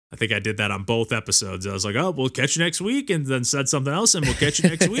think I did that on both episodes. I was like, oh, we'll catch you next week, and then said something else, and we'll catch you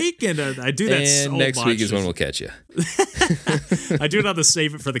next week. And I do that and so much. next week is when we'll catch you. I do it on the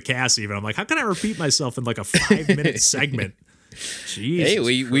Save It for the Cast even. I'm like, how can I repeat myself in like a 5-minute segment?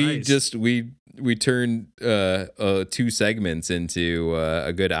 Jesus we turned 2 segments into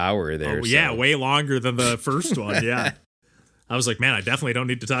a good hour there. Oh, yeah, way longer than the first one. Yeah. I was like, man, I definitely don't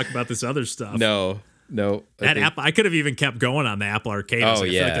need to talk about this other stuff. No. I could have even kept going on the Apple Arcade. I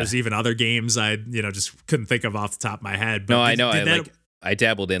feel like there's even other games I just couldn't think of off the top of my head. But I know. I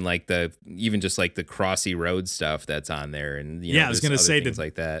dabbled in like the Crossy Road stuff that's on there, and I was gonna say things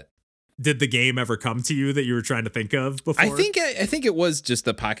like that. Did the game ever come to you that you were trying to think of before? I think it was just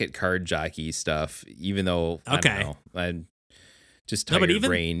the Pocket Card Jockey stuff. Even though I don't know, I'm just tired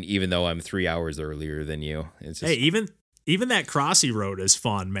brain. Even though I'm 3 hours earlier than you, it's just, Even that Crossy Road is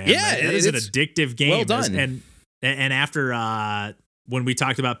fun, man. Yeah, it is an addictive game. Well done. And after when we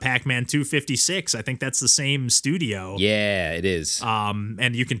talked about Pac-Man 256, I think that's the same studio. Yeah, it is.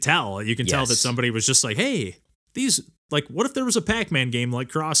 And you can tell that somebody was just like, hey, what if there was a Pac-Man game like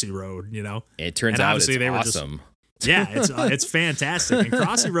Crossy Road? It turns out it's awesome. It's fantastic. And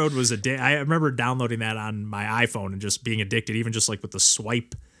Crossy Road was I remember downloading that on my iPhone and just being addicted, even just like with the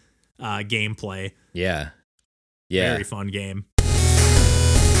swipe gameplay. Yeah. Very fun game.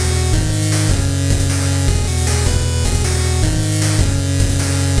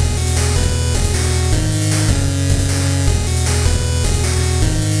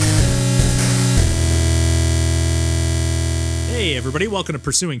 Hey everybody, welcome to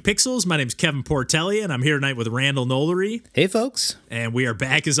Pursuing Pixels. My name's Kevin Portelli, and I'm here tonight with Randall Nolery. Hey folks. And we are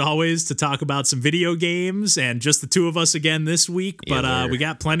back as always to talk about some video games, and just the two of us again this week, but we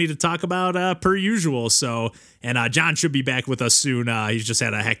got plenty to talk about per usual. So, and John should be back with us soon. He's just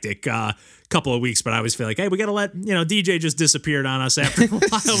had a hectic couple of weeks, but I always feel like, hey, we got to let, DJ just disappeared on us after a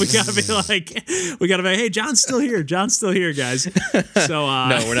while. We got to be, hey, John's still here, guys. So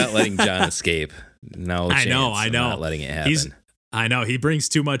no, we're not letting John escape. No chance. I know. I'm not letting it happen. I know he brings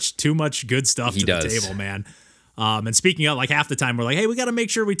too much good stuff to the table, man. And speaking of, like, half the time we're like, hey, we got to make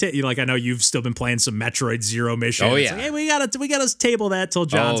sure we take, I know you've still been playing some Metroid Zero Mission. Oh yeah. It's like, hey, we gotta table that till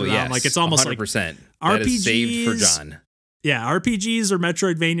John's around. Yes. Like, it's almost 100%. like RPGs. That is saved for John. Yeah, RPGs or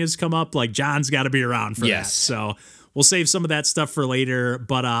Metroidvanias come up, like John's got to be around for that. So we'll save some of that stuff for later.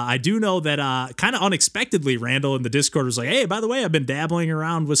 But I do know that kind of unexpectedly, Randall in the Discord was like, hey, by the way, I've been dabbling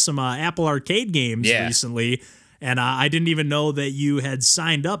around with some Apple Arcade games recently. And I didn't even know that you had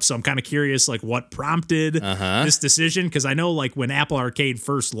signed up. So I'm kind of curious, like, what prompted this decision? Because I know, like, when Apple Arcade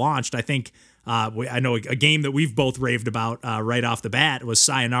first launched, I think I know a game that we've both raved about right off the bat was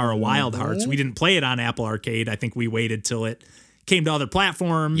Sayonara Wild Hearts. We didn't play it on Apple Arcade. I think we waited till it came to other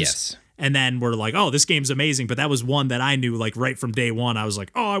platforms. Yes. And then we're like, oh, this game's amazing. But that was one that I knew, like, right from day one. I was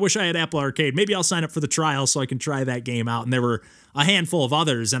like, oh, I wish I had Apple Arcade. Maybe I'll sign up for the trial so I can try that game out. And there were a handful of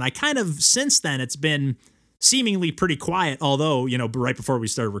others. And I kind of, since then, it's been seemingly pretty quiet, although, right before we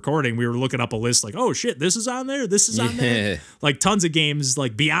started recording, we were looking up a list like, oh shit, this is on there, this is on there. Like tons of games,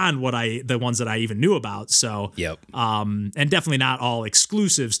 like beyond the ones that I even knew about. So, and definitely not all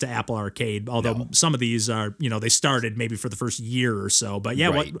exclusives to Apple Arcade, although some of these are, they started maybe for the first year or so. But yeah,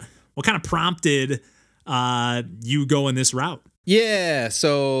 what kind of prompted you going this route? Yeah,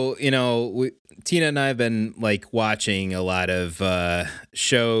 so, Tina and I have been like watching a lot of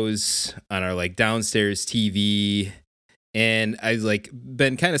shows on our like downstairs TV, and I've like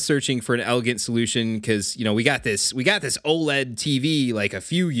been kind of searching for an elegant solution because we got this OLED TV like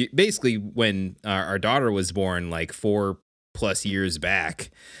basically when our daughter was born, like 4+ years back.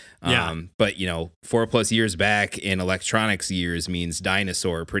 But 4+ years back in electronics years means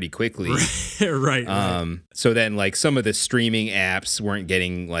dinosaur pretty quickly. Right. So then like some of the streaming apps weren't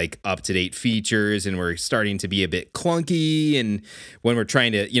getting like up-to-date features and were starting to be a bit clunky. And when we're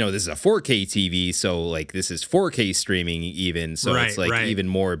trying to, this is a 4K TV, so like this is 4K streaming even. So it's like even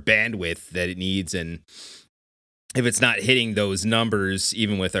more bandwidth that it needs. And if it's not hitting those numbers,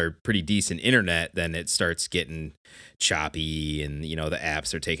 even with our pretty decent internet, then it starts getting choppy, and the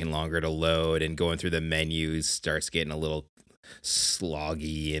apps are taking longer to load, and going through the menus starts getting a little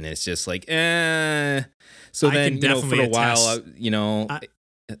sloggy, and it's just like So then for a while,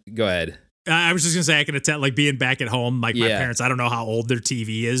 go ahead. I was just gonna say I can attest, like being back at home, like my parents. I don't know how old their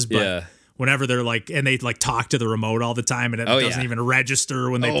TV is, but whenever they're like, and they like talk to the remote all the time, and it doesn't even register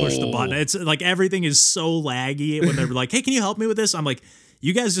when they push the button. It's like everything is so laggy when they're like, hey, can you help me with this? I'm like,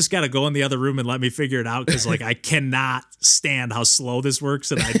 you guys just got to go in the other room and let me figure it out. Cause like, I cannot stand how slow this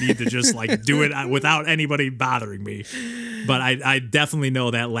works. And I need to just like do it without anybody bothering me. But I definitely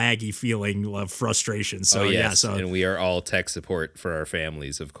know that laggy feeling of frustration. So so, and we are all tech support for our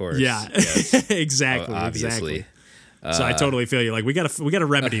families, of course. Yeah, yes. exactly. Obviously. Exactly. So I totally feel you. Like we gotta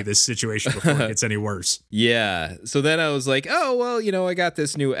remedy this situation before it gets any worse. Yeah. So then I was like, oh well, I got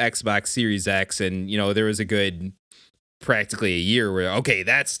this new Xbox Series X, and there was a good practically a year where okay,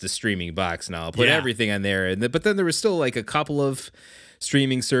 that's the streaming box now. I'll put everything on there, but then there was still like a couple of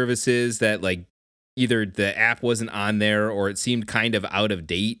streaming services that like either the app wasn't on there or it seemed kind of out of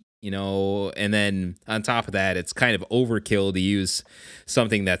date. And then on top of that, it's kind of overkill to use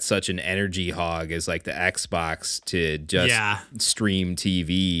something that's such an energy hog as like the Xbox to just stream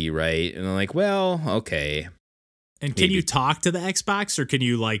TV, right? And I'm like, well, okay. And can you talk to the Xbox, or can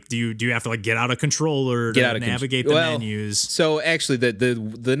you like do you have to like get out a controller to navigate the menus? So actually,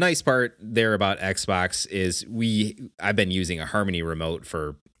 the nice part there about Xbox is I've been using a Harmony remote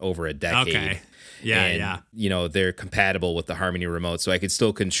for over a decade. Okay. Yeah. They're compatible with the Harmony remote, so I could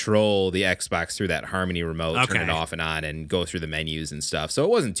still control the Xbox through that Harmony remote, turn it off and on, and go through the menus and stuff. So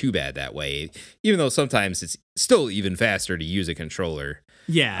it wasn't too bad that way, even though sometimes it's still even faster to use a controller.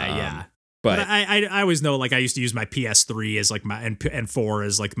 Yeah. But I always know, like, I used to use my PS3 as like my and 4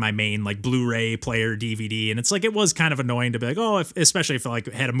 as like my main like Blu-ray player, DVD, and it's like it was kind of annoying to be like, especially if I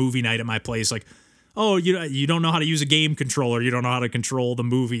like had a movie night at my place, like, oh, you don't know how to use a game controller, you don't know how to control the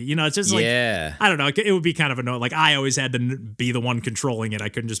movie, it's just like, I don't know, it would be kind of annoying. Like I always had to be the one controlling it. I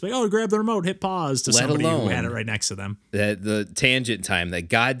couldn't just be, grab the remote, hit pause to somebody who had it right next to them. The tangent time, that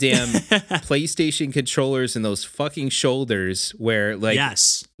goddamn PlayStation controllers and those fucking shoulders where like,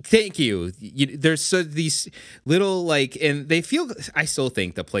 yes, thank you. There's these little like, and I still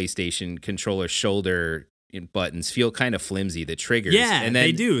think the PlayStation controller shoulder buttons feel kind of flimsy, the triggers. Yeah, and then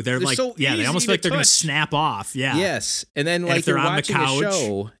they do. They're like, so they almost feel like they're going to snap off. Yeah. Yes. And then like you're watching a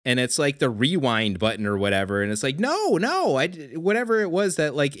show and it's like the rewind button or whatever. And it's like, no, whatever it was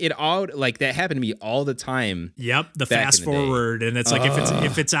that like it all, like that happened to me all the time. Yep. The fast forward. And it's like,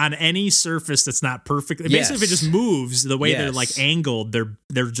 if it's on any surface that's not perfect, basically if it just moves the way they're like angled,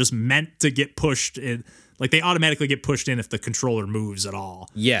 they're just meant to get pushed in. Like they automatically get pushed in if the controller moves at all.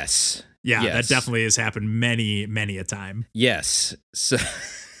 Yes. Yeah, yes. That definitely has happened many, many a time. Yes. So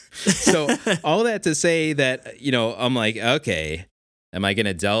all that to say that, I'm like, okay, am I going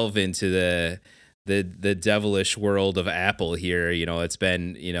to delve into the devilish world of Apple here? It's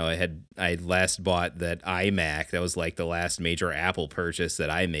been, I last bought that iMac. That was like the last major Apple purchase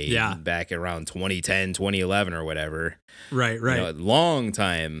that I made back around 2010, 2011 or whatever. Right. Long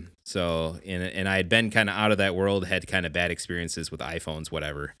time. So, and I had been kind of out of that world, had kind of bad experiences with iPhones,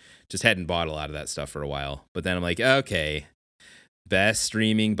 whatever. Just hadn't bought a lot of that stuff for a while. But then I'm like, okay, best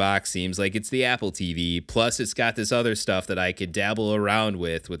streaming box seems like it's the Apple TV. Plus, it's got this other stuff that I could dabble around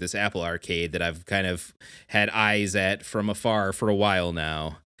with this Apple Arcade that I've kind of had eyes at from afar for a while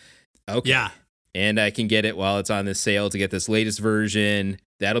now. Okay. Yeah. And I can get it while it's on this sale to get this latest version.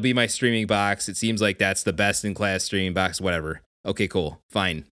 That'll be my streaming box. It seems like that's the best in class streaming box, whatever. Okay, cool.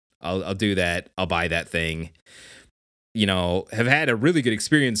 Fine. I'll do that. I'll buy that thing. Have had a really good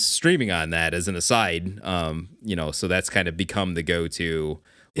experience streaming on that as an aside. So that's kind of become the go-to.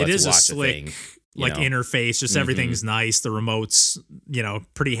 It is a slick interface. Just everything's nice. The remote's,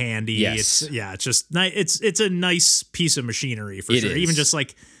 pretty handy. Yes. It's just nice. It's a nice piece of machinery for sure. Even just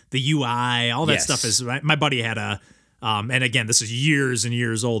like the UI, all that stuff is. My buddy had a. And again, this is years and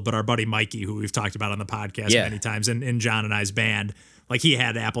years old, but our buddy Mikey, who we've talked about on the podcast many times, and in John and I's band, like he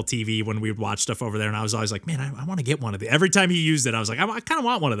had Apple TV when we would watch stuff over there, and I was always like, man, I want to get one of these. Every time he used it, I was like, I kind of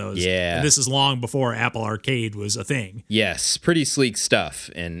want one of those. Yeah. And this is long before Apple Arcade was a thing. Yes, pretty sleek stuff,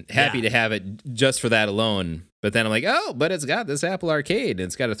 and happy to have it just for that alone. But then I'm like, but it's got this Apple Arcade, and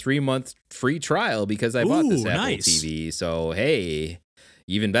it's got a 3-month free trial because I bought this Apple TV. So, hey,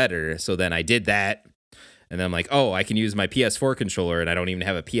 even better. So then I did that. And then I'm like, I can use my PS4 controller, and I don't even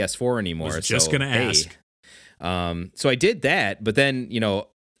have a PS4 anymore. I was just going to ask. So I did that, but then,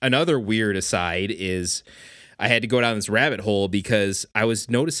 another weird aside is I had to go down this rabbit hole because I was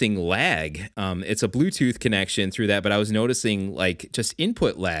noticing lag. It's a Bluetooth connection through that, but I was noticing like just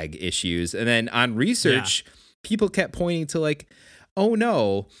input lag issues. And then on research, people kept pointing to like, oh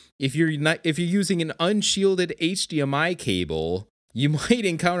no, if you're using an unshielded HDMI cable, you might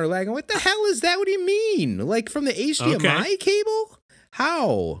encounter lag. What the hell is that? What do you mean? Like from the HDMI cable?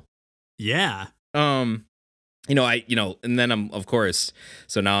 How? Yeah. And then I'm, of course,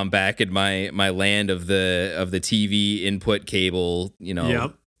 so now I'm back in my land of the TV input cable,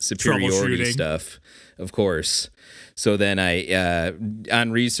 superiority Troubleshooting. stuff, of course. So then I,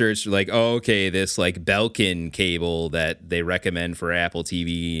 on research, like, oh, okay, this like Belkin cable that they recommend for Apple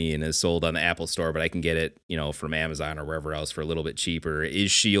TV and is sold on the Apple Store, but I can get it, from Amazon or wherever else for a little bit cheaper, is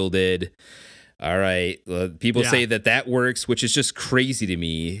shielded. All right. People say that works, which is just crazy to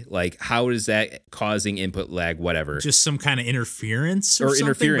me. Like, how is that causing input lag, whatever? Just some kind of interference or something?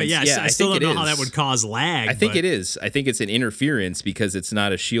 Interference. But yeah, Yeah, I still don't know how that would cause lag. I think it is. I think it's an interference because it's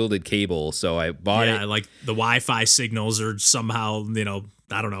not a shielded cable. So I bought it. Yeah, like the Wi-Fi signals are somehow,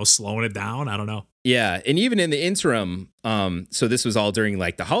 I don't know, slowing it down. I don't know. Yeah, and even in the interim, so this was all during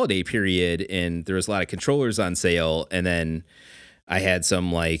like the holiday period, and there was a lot of controllers on sale, and then I had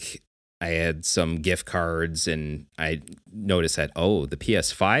some gift cards, and I noticed that the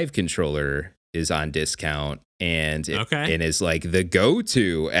PS5 controller is on discount, and and is like the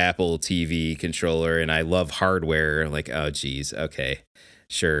go-to Apple TV controller, and I love hardware. Like, oh geez, okay,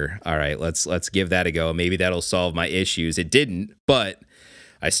 sure, all right, let's give that a go. Maybe that'll solve my issues. It didn't, but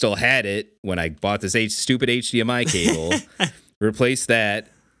I still had it when I bought this stupid HDMI cable. Replaced that.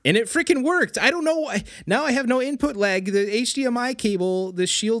 And it freaking worked. I don't know. Now I have no input lag. The HDMI cable, the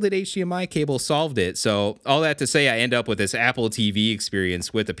shielded HDMI cable solved it. So all that to say, I end up with this Apple TV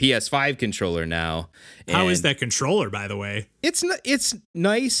experience with a PS5 controller now. How is that controller, by the way? It's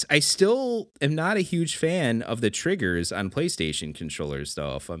nice. I still am not a huge fan of the triggers on PlayStation controllers,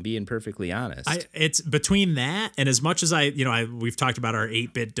 though, if I'm being perfectly honest. It's between that and as much as we've talked about our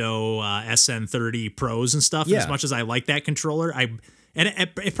 8BitDo SN30 Pros and stuff. Yeah. And as much as I like that controller, and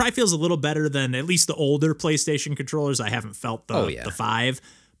it probably feels a little better than at least the older PlayStation controllers. I haven't felt the 5.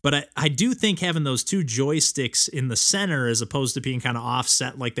 But I do think having those two joysticks in the center as opposed to being kind of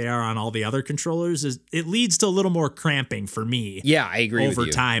offset like they are on all the other controllers, it leads to a little more cramping for me. Yeah, I agree with you.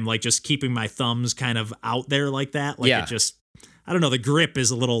 Over time, like just keeping my thumbs kind of out there like that. Like it just, I don't know, the grip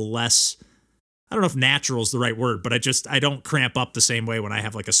is a little less, I don't know if natural is the right word, but I don't cramp up the same way when I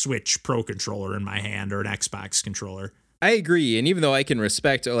have like a Switch Pro controller in my hand or an Xbox controller. I agree. And even though I can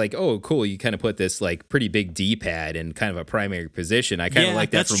respect, like, oh, cool, you kind of put this like pretty big D-pad in kind of a primary position. I kind of like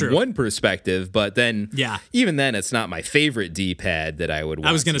that from one perspective. But then, even then, it's not my favorite D-pad that I would want.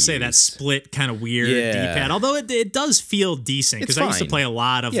 I was going to say that split kind of weird D-pad, although it does feel decent because I used to play a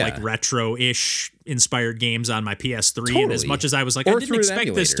lot of like retro-ish inspired games on my PS3. Totally. And as much as I was like, I didn't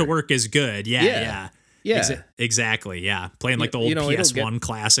expect this to work as good. Yeah. Exactly. Yeah. Playing like the old PS1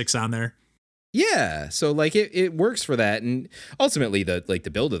 classics on there. Yeah, so like it works for that, and ultimately the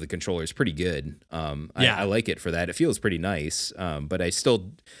build of the controller is pretty good. I like it for that. It feels pretty nice, but I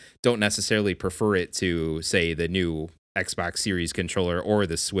still don't necessarily prefer it to say the new Xbox Series controller or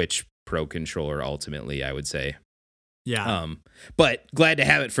the Switch Pro controller. Ultimately, I would say. Yeah. But glad to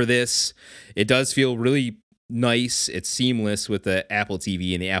have it for this. It does feel really nice. It's seamless with the Apple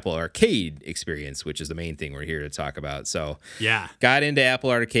TV and the Apple Arcade experience, which is the main thing we're here to talk about. So got into Apple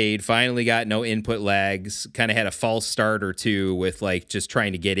Arcade, finally got no input lags, kind of had a false start or two with like just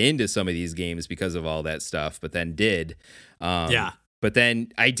trying to get into some of these games because of all that stuff, but then did. But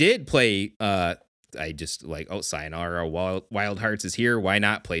then I did play, I just like, Sayonara Wild Hearts is here. Why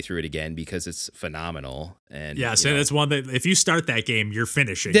not play through it again? Because it's phenomenal. And so that's one that if you start that game, you're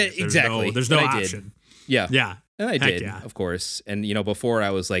finishing it. Exactly. There's no option. Yeah. And I did, of course. And, before I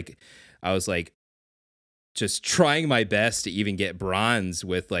was like just trying my best to even get bronze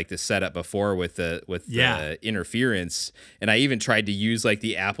with like the setup before with the interference. And I even tried to use like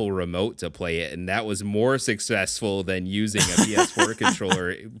the Apple remote to play it. And that was more successful than using a PS4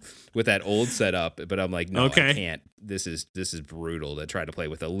 controller with that old setup. But I'm like, no, I can't. This is brutal to try to play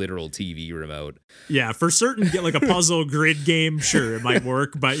with a literal TV remote. Yeah, for certain, get like a puzzle grid game, sure, it might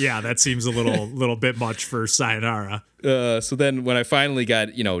work. But yeah, that seems a little bit much for Sayonara. So then when I finally got,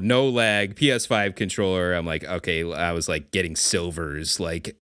 no lag PS5 controller, I'm like, okay, I was like getting silvers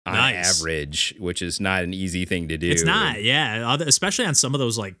like on average, which is not an easy thing to do. It's not, especially on some of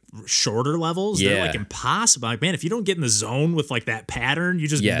those like shorter levels. They're like impossible. Like, man, if you don't get in the zone with like that pattern, you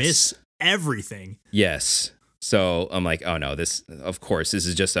just miss everything. Yes. So I'm like, oh no, this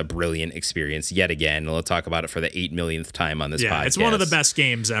is just a brilliant experience yet again. We'll talk about it for the 8 millionth time on this podcast. Yeah, it's one of the best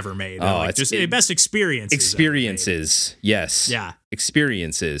games ever made. Best experiences. Experiences, yes. Yeah.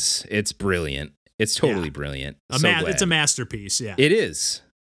 Experiences. It's brilliant. It's totally brilliant. It's a masterpiece, yeah. It is.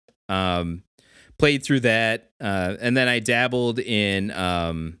 Played through that, and then I dabbled in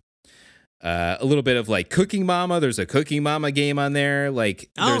a little bit of like Cooking Mama. There's a Cooking Mama game on there. Like,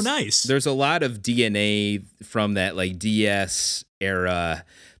 nice. There's a lot of DNA from that like DS era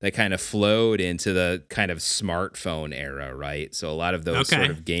that kind of flowed into the kind of smartphone era, right? So a lot of those sort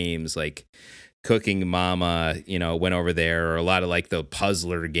of games like Cooking Mama, went over there, or a lot of like the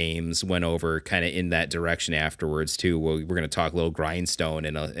puzzler games went over kind of in that direction afterwards too. We're going to talk a little Grindstone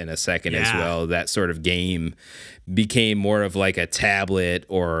in a second as well. That sort of game became more of like a tablet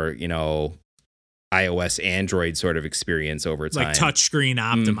or, iOS, Android sort of experience over time. Like touchscreen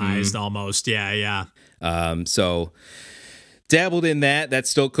optimized almost. Yeah. So dabbled in that. That's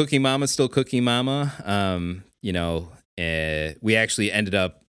still Cooking Mama, we actually ended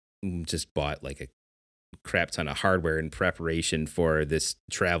up just bought like a crap ton of hardware in preparation for this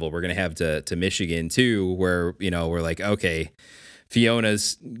travel we're going to have to Michigan too, where, we're like, okay,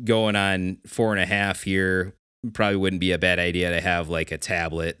 Fiona's going on 4.5 here. Probably wouldn't be a bad idea to have like a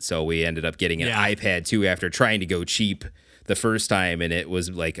tablet. So we ended up getting an iPad too after trying to go cheap the first time. And it was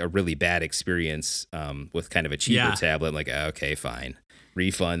like a really bad experience with kind of a cheaper tablet. I'm like, okay, fine.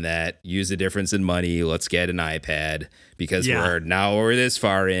 Refund that, use the difference in money. Let's get an iPad because we're this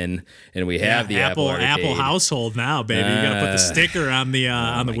far in and we have the Apple Arcade. Apple household now, baby. You got to put the sticker on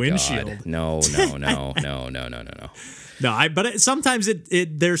the windshield. God. No. No, but sometimes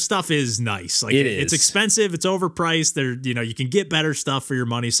their stuff is nice. Like it's expensive, it's overpriced. You can get better stuff for your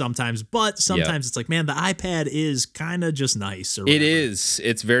money sometimes, but sometimes it's like, man, the iPad is kind of just nice. Or it is.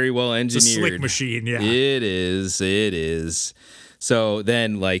 It's very well engineered. It's a slick machine. Yeah, it is. So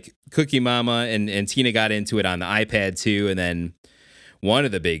then, like, Cookie Mama and Tina got into it on the iPad too, and then one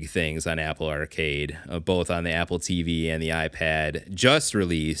of the big things on Apple Arcade, both on the Apple TV and the iPad, just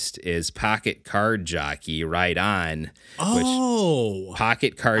released is Pocket Card Jockey Ride On. Oh,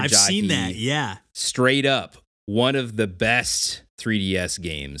 Pocket Card Jockey. I've seen that, yeah. Straight up, one of the best 3DS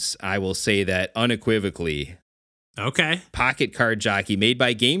games. I will say that unequivocally. Okay. Pocket Card Jockey, made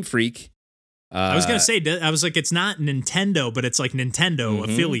by Game Freak. I was going to say, I was like, it's not Nintendo, but it's like Nintendo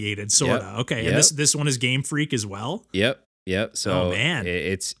affiliated, sort of. Okay, and this one is Game Freak as well? Yep. So man.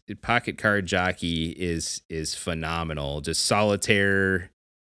 It's Pocket Card Jockey is phenomenal. Just solitaire.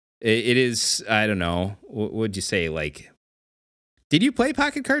 It is. I don't know. What would you say? Like, did you play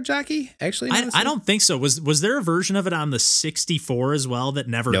Pocket Card Jockey? Actually, I don't think so. Was there a version of it on the 64 as well that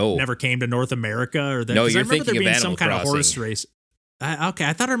never came to North America? Or no, you're thinking of Animal some kind Crossing. of horse race. Okay,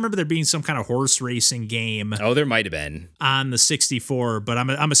 I thought I remember there being some kind of horse racing game. Oh, there might have been on the 64, but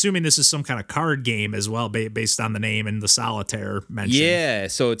I'm assuming this is some kind of card game as well, based on the name and the solitaire mentioned. Yeah,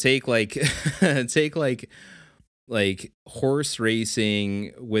 so take like horse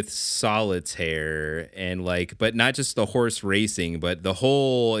racing with solitaire and like, but not just the horse racing, but the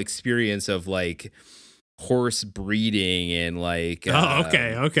whole experience of like horse breeding and like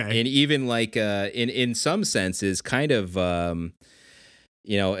okay, and even like in some senses kind of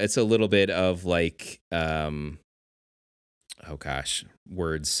it's a little bit of like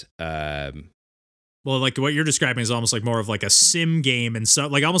words. Well, like what you're describing is almost like more of like a sim game, and so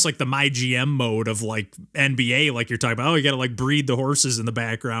like almost like the My GM mode of like NBA, like you're talking about. Oh, you got to like breed the horses in the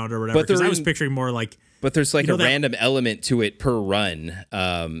background or whatever. Because I was picturing more like. But there's like a random element to it per run.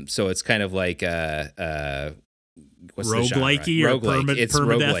 So it's kind of like what's roguelike-y or it's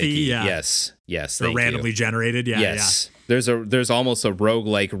permadeath-y. Yeah. Yes. Or randomly generated. Yeah. Yes. Yeah. There's almost a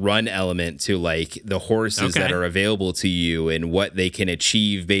roguelike run element to like the horses that are available to you and what they can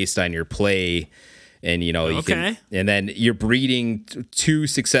achieve based on your play. And you can, and then you're breeding two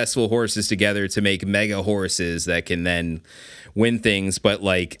successful horses together to make mega horses that can then win things. But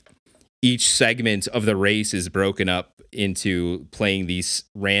like each segment of the race is broken up into playing these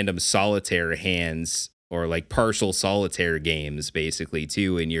random solitaire hands or like partial solitaire games basically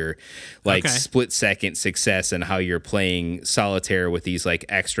too. And you're like split second success and how you're playing solitaire with these like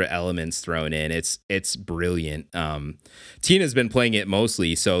extra elements thrown in. It's brilliant. Tina's been playing it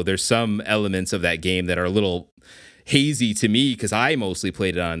mostly. So there's some elements of that game that are a little hazy to me because I mostly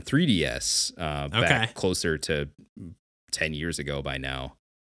played it on 3DS back closer to 10 years ago by now.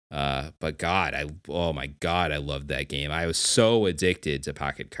 But oh my God, I loved that game. I was so addicted to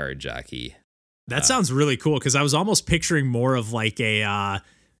Pocket Card Jockey. That sounds really cool because I was almost picturing more of like a,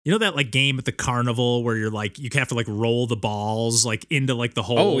 that like game at the carnival where you're like, you have to like roll the balls like into like the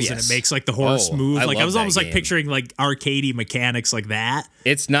holes and it makes like the horse move. Like I was almost like picturing like arcadey mechanics like that.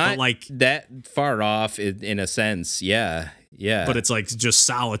 It's not like that far off in a sense. Yeah. But it's like just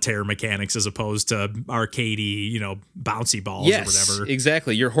solitaire mechanics as opposed to arcadey, bouncy balls or whatever.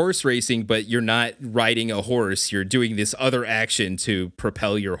 Exactly. You're horse racing, but you're not riding a horse. You're doing this other action to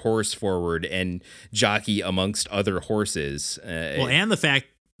propel your horse forward and jockey amongst other horses. And the fact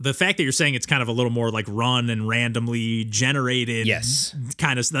that you're saying it's kind of a little more like run and randomly generated,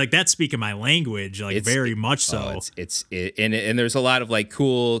 kind of like that's speaking my language, like very much so. And there's a lot of like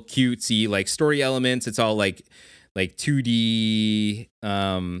cool, cutesy like story elements. It's all like 2D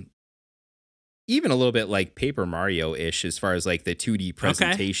even a little bit like Paper Mario-ish as far as like the 2D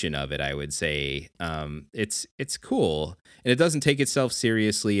presentation of it, I would say. It's cool. And it doesn't take itself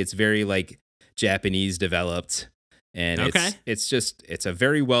seriously. It's very like Japanese developed. And it's a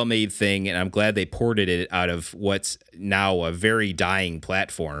very well-made thing, and I'm glad they ported it out of what's now a very dying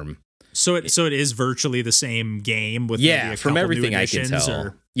platform. So it is virtually the same game with maybe a from couple everything new I can additions, tell.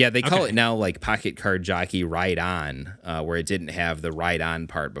 or? Yeah, they call it now like Pocket Card Jockey Ride On, where it didn't have the Ride On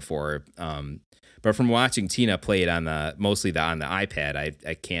part before. But from watching Tina play it on the iPad,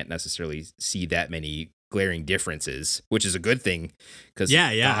 I can't necessarily see that many glaring differences, which is a good thing because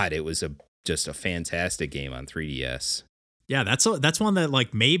God, it was just a fantastic game on 3DS. Yeah, that's one that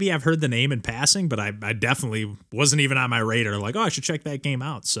like maybe I've heard the name in passing, but I definitely wasn't even on my radar. Like, I should check that game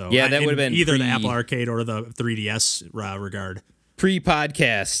out. So yeah, that would have been either the Apple Arcade or the 3DS regard.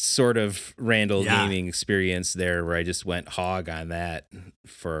 Pre-podcast sort of Randall gaming experience there, where I just went hog on that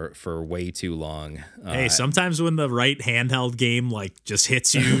for way too long. Hey, sometimes when the right handheld game like just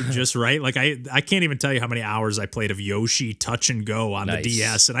hits you just right, like I can't even tell you how many hours I played of Yoshi Touch and Go on the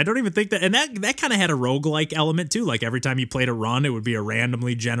DS, and I don't even think that, and that kind of had a roguelike element too. Like every time you played a run, it would be a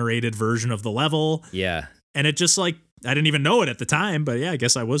randomly generated version of the level. Yeah, and it just like I didn't even know it at the time, but yeah, I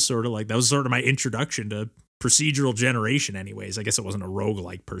guess I was sort of like that was sort of my introduction to procedural generation anyways. I guess it wasn't a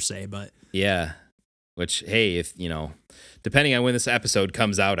roguelike per se, but yeah, which, hey, if depending on when this episode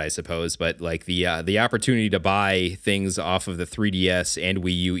comes out, I suppose, but like the opportunity to buy things off of the 3DS and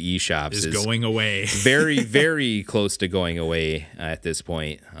Wii U eShops is going away. very, very close to going away at this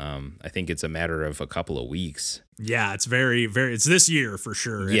point. I think it's a matter of a couple of weeks. Yeah, it's very, very, it's this year for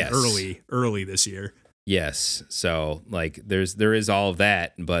sure. Yes. Early this year. Yes. So like there is all of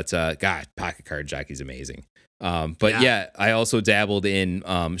that, but God, Pocket Card Jockey's amazing. But yeah, I also dabbled in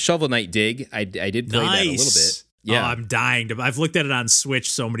Shovel Knight Dig. I did play that a little bit. Yeah, I'm dying to. I've looked at it on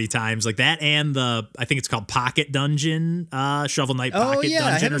Switch so many times, like that, and I think it's called Pocket Dungeon, Shovel Knight Pocket Dungeon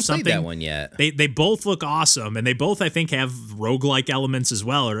I haven't or something. Played that one yet. They both look awesome, and they both I think have roguelike elements as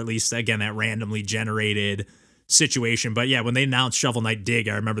well, or at least again that randomly generated situation. But yeah, when they announced Shovel Knight Dig,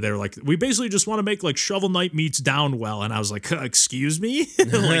 I remember they were like, we basically just want to make like Shovel Knight meets Downwell, and I was like, excuse me,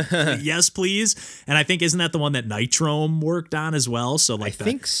 like yes please. And I think isn't that the one that Nitrome worked on as well? So like I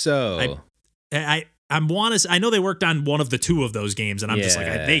think so. I know they worked on one of the two of those games, and I'm just like,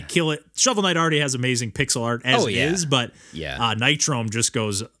 they kill it. Shovel Knight already has amazing pixel art as is, but Nitrome just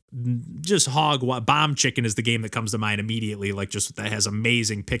goes hog. Bomb Chicken is the game that comes to mind immediately, like just that has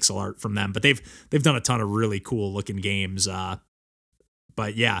amazing pixel art from them. But they've done a ton of really cool looking games.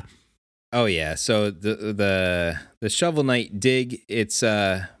 But yeah. Oh yeah. So the Shovel Knight Dig, it's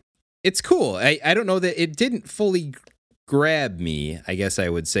cool. I don't know that it didn't fully grab me, I guess I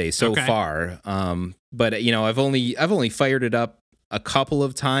would say so far. But I've only fired it up a couple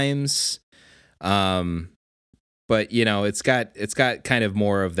of times. But it's got kind of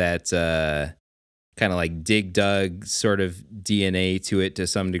more of that kind of like Dig Dug sort of DNA to it to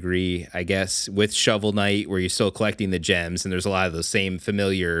some degree, I guess, with Shovel Knight, where you're still collecting the gems and there's a lot of the same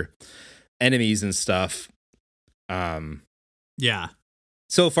familiar enemies and stuff. Yeah.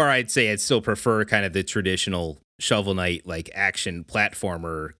 So far, I'd say I'd still prefer kind of the traditional Shovel Knight like action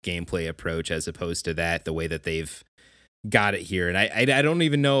platformer gameplay approach as opposed to the way that they've got it here. And I don't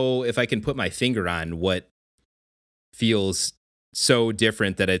even know if I can put my finger on what feels so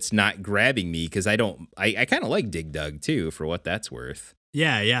different that it's not grabbing me, because I kind of like Dig Dug too, for what that's worth.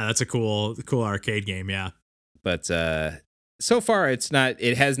 Yeah, that's a cool arcade game, yeah. But so far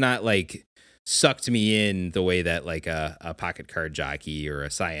it has not like sucked me in the way that like a Pocket Card Jockey or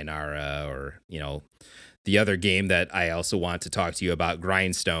a Sayonara or the other game that I also want to talk to you about,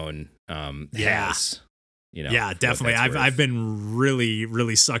 Grindstone, has. Yeah, definitely. I've been really,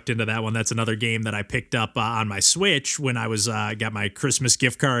 really sucked into that one. That's another game that I picked up on my Switch when I was got my Christmas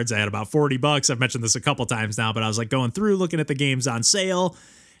gift cards. I had about $40. I've mentioned this a couple times now, but I was like going through looking at the games on sale.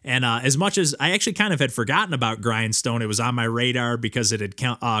 And as much as I actually kind of had forgotten about Grindstone, it was on my radar because it had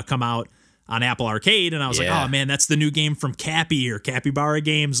come out on Apple Arcade, and I was like, oh man, that's the new game from Cappy or Capybara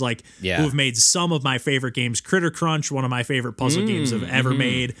Games, like who have made some of my favorite games. Critter Crunch, one of my favorite puzzle games I've ever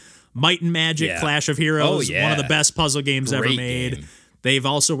made. Might and Magic, Clash of Heroes, one of the best puzzle games ever made. Game. They've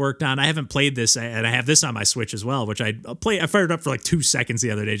also worked on, I haven't played this, and I have this on my Switch as well, which I fired up for like 2 seconds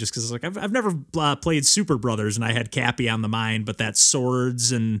the other day just because like I've never played Super Brothers, and I had Cappy on the mind, but that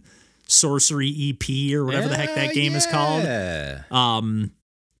Swords and Sorcery EP or whatever the heck that game is called.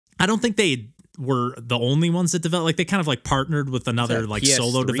 I don't think were the only ones that developed. Like they kind of like partnered with another like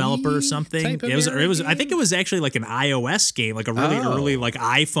solo developer or something. It was. I think it was actually like an iOS game, like a really early like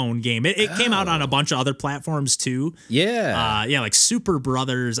iPhone game. It came out on a bunch of other platforms too. Yeah. Like Super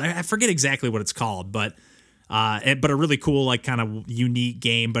Brothers. I forget exactly what it's called, but a really cool like kind of unique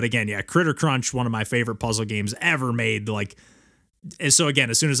game. But again, yeah, Critter Crunch, one of my favorite puzzle games ever made. Like. And so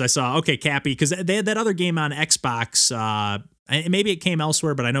again, as soon as I saw, okay, Cappy, because they had that other game on Xbox, maybe it came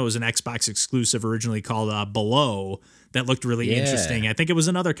elsewhere, but I know it was an Xbox exclusive originally called Below that looked really interesting. I think it was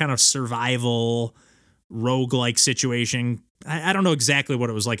another kind of survival roguelike situation. I don't know exactly what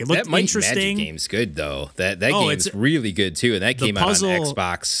it was like. It looked interesting. Magic game's good though. That game's really good too, and that came out on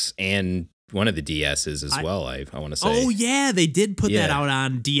Xbox and one of the DSs as well, I want to say. Oh, yeah, they did put that out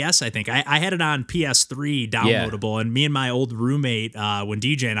on DS, I think. I had it on PS3 downloadable, and me and my old roommate, when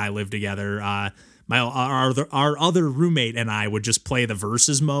DJ and I lived together, our other roommate and I would just play the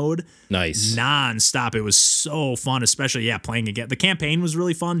versus mode. Nice. Nonstop. It was so fun, especially, playing again. The campaign was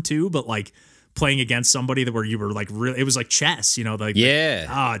really fun, too, but, like, playing against somebody where you were, like, really, it was like chess, you know?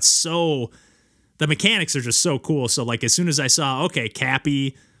 It's so, the mechanics are just so cool. So, like, as soon as I saw, okay,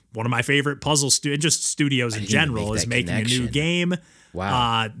 Cappy, one of my favorite puzzle studios in general, is making a new game.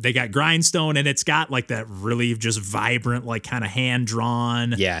 Wow. They got Grindstone, and it's got like that really just vibrant, like kind of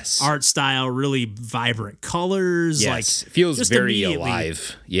hand-drawn art style, really vibrant colors. Yes. Like feels very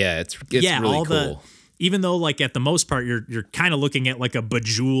alive. Yeah, it's really cool. Even though like at the most part you're kind of looking at like a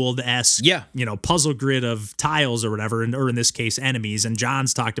Bejeweled-esque puzzle grid of tiles or whatever, or in this case enemies. And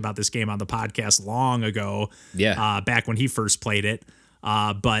John's talked about this game on the podcast long ago. Back when he first played it.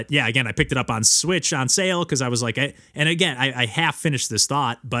 But yeah, again, I picked it up on Switch on sale because I was like, I half finished this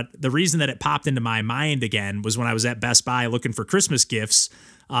thought, but the reason that it popped into my mind again was when I was at Best Buy looking for Christmas gifts.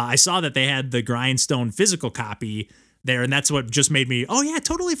 I saw that they had the Grindstone physical copy there, and that's what just made me, I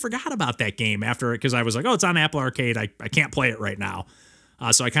totally forgot about that game after it, because I was like, it's on Apple Arcade. I can't play it right now.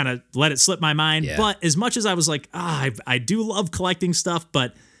 So I kind of let it slip my mind. Yeah. But as much as I was like, I do love collecting stuff,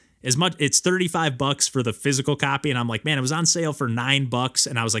 but as much, it's $35 for the physical copy, and I'm like, man, it was on sale for $9,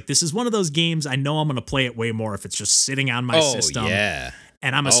 and I was like, this is one of those games I know I'm going to play it way more if it's just sitting on my system. Yeah.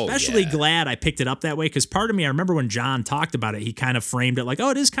 And I'm especially glad I picked it up that way, because part of me, I remember when John talked about it, he kind of framed it like,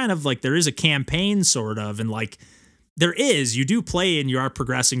 it is kind of like there is a campaign sort of, and like there is, you do play and you are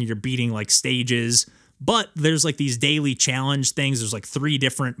progressing, you're beating like stages, but there's like these daily challenge things. There's like 3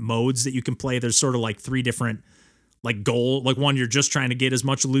 different modes that you can play. There's sort of like 3 different like goal, like one, you're just trying to get as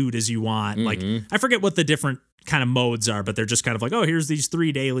much loot as you want. Like I forget what the different kind of modes are, but they're just kind of like, here's these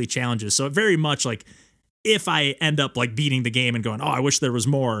 3 daily challenges. So it very much like if I end up like beating the game and going, I wish there was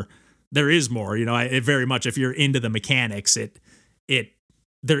more, there is more, it very much, if you're into the mechanics,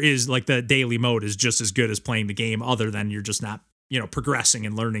 there is like the daily mode is just as good as playing the game, other than you're just not, progressing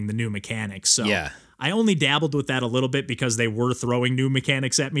and learning the new mechanics. So I only dabbled with that a little bit because they were throwing new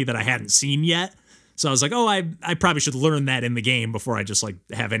mechanics at me that I hadn't seen yet. So I was like, I probably should learn that in the game before I just like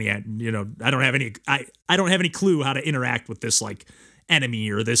have any, I don't have any clue how to interact with this like enemy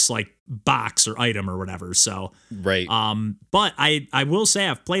or this like box or item or whatever. So, right. But I will say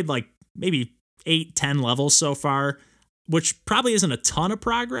I've played like maybe 8-10 levels so far, which probably isn't a ton of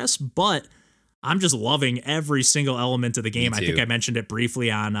progress, but I'm just loving every single element of the game. I think I mentioned it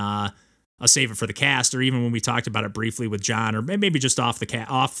briefly on, I'll save it for the cast, or even when we talked about it briefly with John, or maybe just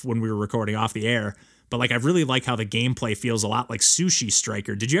off when we were recording off the air. But like, I really like how the gameplay feels a lot like Sushi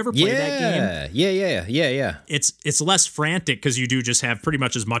Striker. Did you ever play that game? Yeah. It's less frantic because you do just have pretty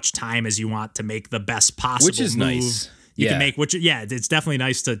much as much time as you want to make the best possible which is move nice. You can make. It's definitely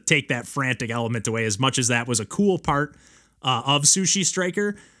nice to take that frantic element away. As much as that was a cool part of Sushi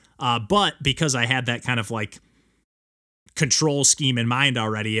Striker, but because I had that kind of like control scheme in mind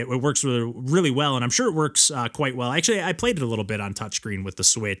already, it works really, really well, and I'm sure it works quite well. Actually, I played it a little bit on touchscreen with the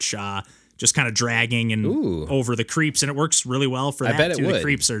Switch, just kind of dragging and over the creeps, and it works really well for that. I bet too. The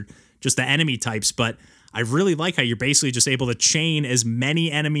creeps are just the enemy types, but I really like how you're basically just able to chain as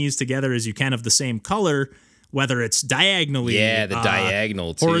many enemies together as you can of the same color, whether it's diagonally,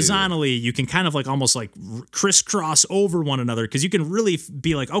 diagonal too. Horizontally, you can kind of like almost like crisscross over one another, because you can really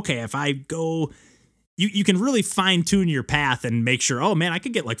be like, okay, if I go, you can really fine tune your path and make sure, oh man, I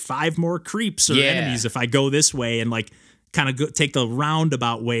could get like 5 more creeps or enemies if I go this way, and like kind of take the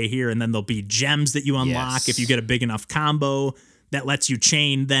roundabout way here, and then there'll be gems that you unlock if you get a big enough combo that lets you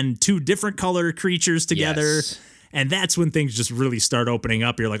chain then 2 different color creatures together. And that's when things just really start opening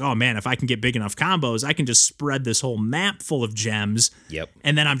up. You're like, oh man, if I can get big enough combos, I can just spread this whole map full of gems. Yep.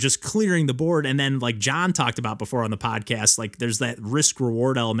 And then I'm just clearing the board. And then like John talked about before on the podcast, like there's that risk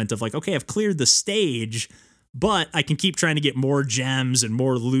reward element of like, okay, I've cleared the stage, but I can keep trying to get more gems and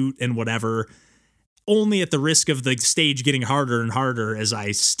more loot and whatever. only at the risk of the stage getting harder and harder as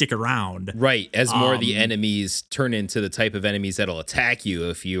I stick around. Right. As more of the enemies turn into the type of enemies that'll attack you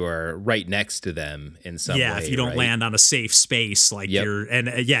if you are right next to them in some way. Yeah, if you don't land on a safe space, like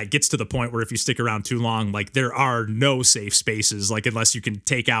it gets to the point where if you stick around too long, like there are no safe spaces, like unless you can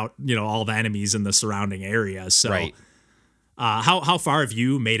take out, all the enemies in the surrounding areas. So right. How far have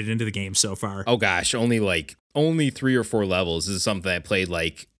you made it into the game so far? Oh gosh, only 3 or 4 levels. This is something I played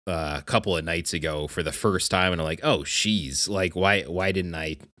like a couple of nights ago for the first time, and I'm like, oh sheesh, like why didn't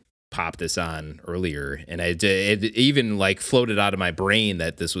I pop this on earlier? And it even like floated out of my brain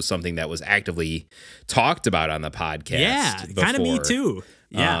that this was something that was actively talked about on the podcast. Yeah, kind of me too.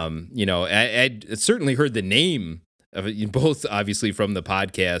 Yeah, I certainly heard the name of it, both obviously from the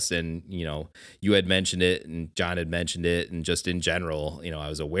podcast, and you had mentioned it and John had mentioned it, and just in general, I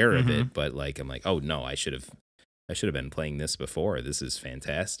was aware of it, but like I'm like, oh no, I should have been playing this before. This is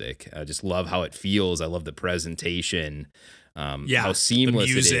fantastic. I just love how it feels. I love the presentation. How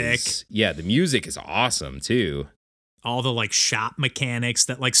seamless it is. Yeah, the music is awesome too. All the like shop mechanics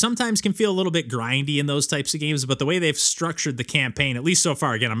that like sometimes can feel a little bit grindy in those types of games, but the way they've structured the campaign, at least so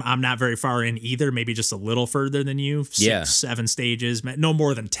far, again, I'm not very far in either, maybe just a little further than you, 6, 7 stages, no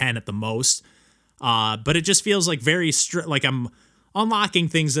more than 10 at the most. But it just feels like very like I'm unlocking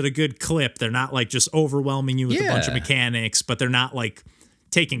things at a good clip. They're not like just overwhelming you with a bunch of mechanics, but they're not like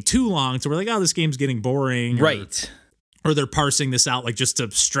taking too long to where like, oh, this game's getting boring. Right. Or they're parsing this out like just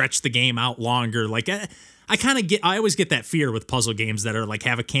to stretch the game out longer. Like I always get that fear with puzzle games that are like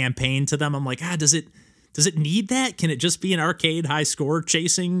have a campaign to them. I'm like, does it need that? Can it just be an arcade high score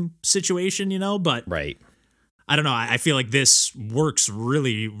chasing situation, But right. I don't know. I feel like this works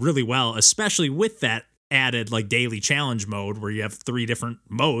really, really well, especially with that added like daily challenge mode where you have 3 different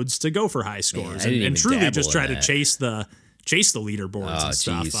modes to go for high scores and truly just try to chase the leaderboards and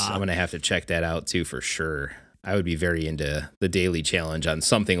stuff. I'm gonna have to check that out too for sure. I would be very into the daily challenge on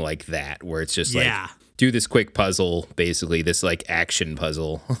something like that, where it's just like do this quick puzzle, basically this like action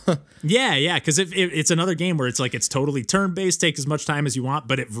puzzle. Yeah, because it's another game where it's like it's totally turn-based, take as much time as you want,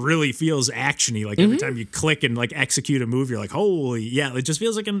 but it really feels actiony. Like every time you click and like execute a move, you're like, holy, it just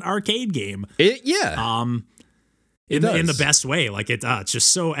feels like an arcade game. In the best way. Like it's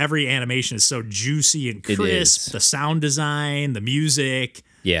just so every animation is so juicy and crisp. The sound design, the music.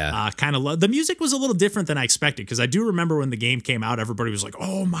 Yeah. The music was a little different than I expected, because I do remember when the game came out, everybody was like,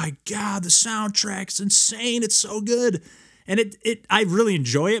 oh my God, the soundtrack's insane. It's so good. And I really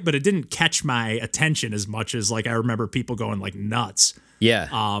enjoy it, but it didn't catch my attention as much as like I remember people going like nuts. Yeah.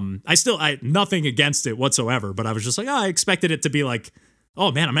 I nothing against it whatsoever, but I was just like, I expected it to be like,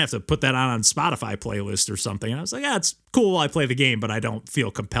 oh man, I'm gonna have to put that on Spotify playlist or something. And I was like, it's cool while I play the game, but I don't feel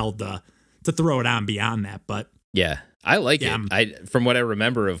compelled to throw it on beyond that. But yeah. I like it. From what I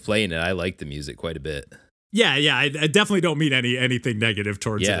remember of playing it, I like the music quite a bit. Yeah, I definitely don't mean anything negative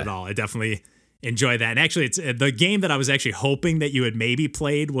towards it at all. I definitely enjoy that. And actually, it's the game that I was actually hoping that you had maybe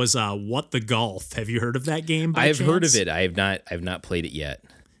played was What the Golf. Have you heard of that game by chance? I've heard of it. I've not played it yet.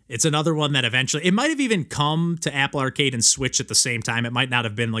 It's another one that eventually, it might have even come to Apple Arcade and Switch at the same time. It might not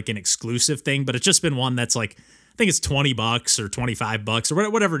have been like an exclusive thing, but it's just been one that's like, I think it's $20 or $25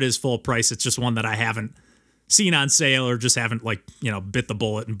 or whatever it is, full price. It's just one that I haven't seen on sale or just haven't like, bit the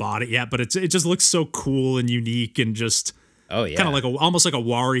bullet and bought it yet, but it just looks so cool and unique and just kind of like almost like a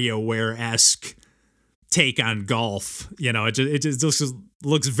WarioWare-esque take on golf. It just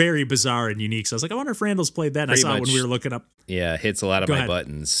looks very bizarre and unique. So I was like, I wonder if Randall's played that. And I saw it when we were looking up. Yeah, hits a lot of my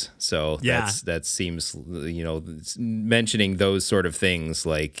buttons. So that seems, mentioning those sort of things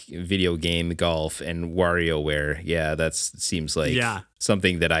like video game golf and WarioWare. Yeah, that seems like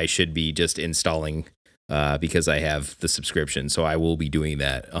something that I should be just installing because I have the subscription. So I will be doing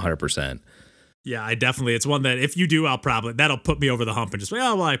that 100%. Yeah, it's one that if you do, that'll put me over the hump and just like,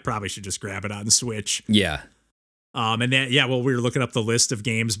 I probably should just grab it on the Switch. Yeah. And then, we were looking up the list of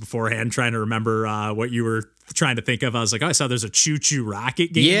games beforehand, trying to remember what you were trying to think of. I was like, I saw there's a Choo Choo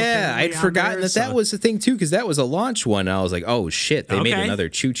Rocket game. Yeah, I'd forgotten that was the thing too, because that was a launch one. And I was like, oh shit, they made another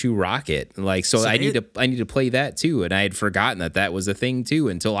Choo Choo Rocket. Like, so I need to play that too. And I had forgotten that was a thing too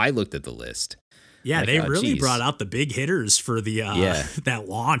until I looked at the list. Yeah, they really brought out the big hitters for the that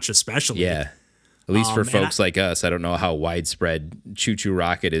launch, especially. Yeah. At least for folks like us, I don't know how widespread Choo Choo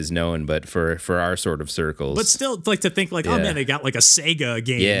Rocket is known, but for our sort of circles. But still, like to think like, oh man, they got like a Sega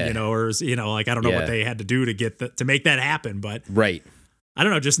game, or like I don't know what they had to do to get to make that happen, but right. I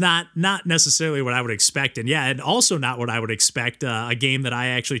don't know, just not necessarily what I would expect, and also not what I would expect. A game that I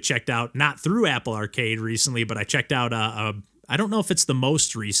actually checked out not through Apple Arcade recently, but I checked out I don't know if it's the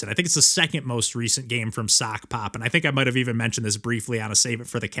most recent. I think it's the second most recent game from Sock Pop. And I think I might have even mentioned this briefly on a Save It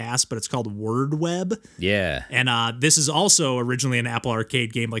for the Cast, but it's called Word Web. Yeah. And this is also originally an Apple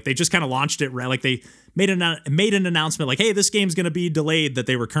Arcade game. Like they just kind of launched it, like they made an announcement like, hey, this game's going to be delayed that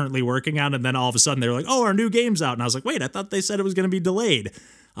they were currently working on. And then all of a sudden they were like, oh, our new game's out. And I was like, wait, I thought they said it was going to be delayed.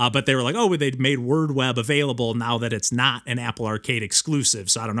 But they were like, oh, they made Word Web available now that it's not an Apple Arcade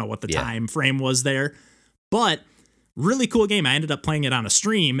exclusive. So I don't know what the time frame was there. But really cool game. I ended up playing it on a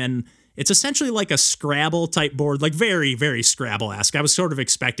stream, and it's essentially like a Scrabble type board, like very, very Scrabble-esque. I was sort of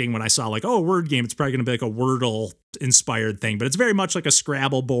expecting when I saw like, oh, word game, it's probably going to be like a Wordle inspired thing, but it's very much like a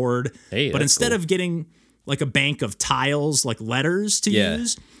Scrabble board. Hey, but instead of getting like a bank of tiles, like letters to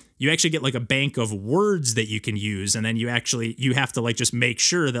use, you actually get like a bank of words that you can use. And then you have to like just make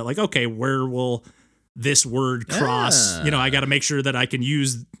sure that like, okay, where will this word cross? I got to make sure that I can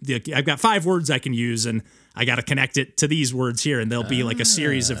use I've got 5 words I can use, and I got to connect it to these words here. And there'll be like a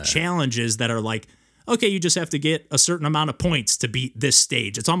series of challenges that are like, okay, you just have to get a certain amount of points to beat this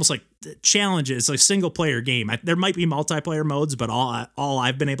stage. It's almost like challenges. It's like a single player game. There might be multiplayer modes, but all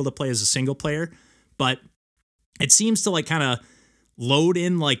I've been able to play is a single player. But it seems to like kind of load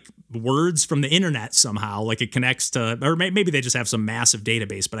in like words from the internet somehow. Like it connects to, or maybe they just have some massive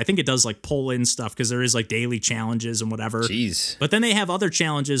database, but I think it does like pull in stuff because there is like daily challenges and whatever. Jeez. But then they have other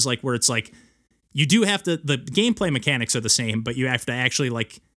challenges like where it's like, you do have to, the gameplay mechanics are the same, but you have to actually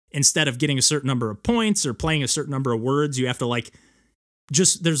like, instead of getting a certain number of points or playing a certain number of words, you have to like,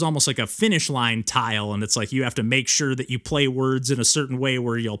 there's almost like a finish line tile. And it's like, you have to make sure that you play words in a certain way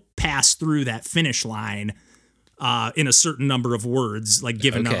where you'll pass through that finish line in a certain number of words, like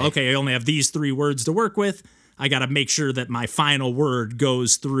given, okay, I only have these 3 words to work with. I got to make sure that my final word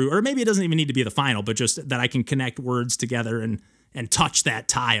goes through, or maybe it doesn't even need to be the final, but just that I can connect words together and touch that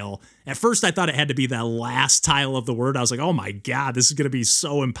tile. At first, I thought it had to be the last tile of the word. I was like, oh my God, this is going to be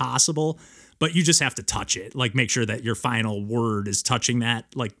so impossible. But you just have to touch it, like make sure that your final word is touching that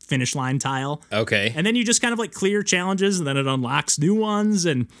like finish line tile. Okay. And then you just kind of like clear challenges, and then it unlocks new ones.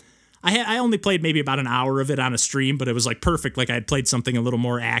 And I only played maybe about an hour of it on a stream, but it was like perfect. Like I had played something a little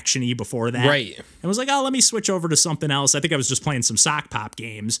more actiony before that. Right. And was like, oh, let me switch over to something else. I think I was just playing some Sock Pop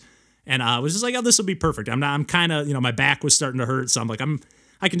games. And I was just like, oh, this will be perfect. I'm kind of, my back was starting to hurt. So I'm like,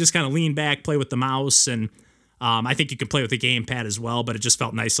 I can just kind of lean back, play with the mouse. And I think you can play with the gamepad as well, but it just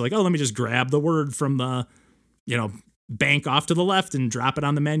felt nice to like, oh, let me just grab the word from the, bank off to the left and drop it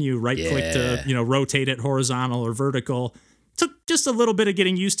on the menu, right click to, rotate it horizontal or vertical. Took just a little bit of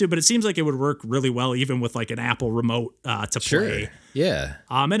getting used to, but it seems like it would work really well, even with like an Apple remote to play. Yeah.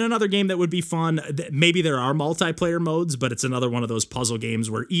 And another game that would be fun, maybe there are multiplayer modes, but it's another one of those puzzle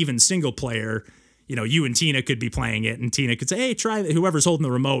games where even single player, you and Tina could be playing it, and Tina could say, hey, try that. Whoever's holding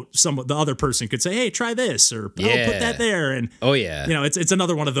the remote, the other person could say, hey, try this, or put that there. And, it's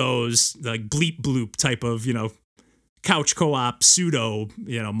another one of those like bleep bloop type of, couch co-op pseudo,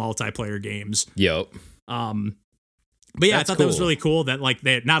 multiplayer games. Yep. But yeah, I thought that was really cool that like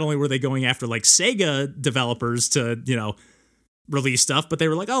they not only were they going after like Sega developers to, release stuff, but they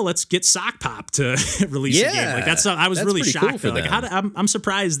were like, oh, let's get Sock Pop to release a game. Like I was really shocked. Cool like I'm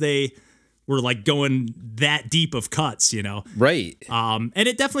surprised they were like going that deep of cuts, Right. And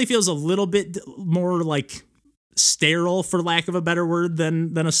it definitely feels a little bit more like sterile, for lack of a better word,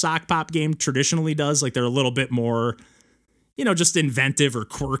 than a Sock Pop game traditionally does. Like they're a little bit more, just inventive or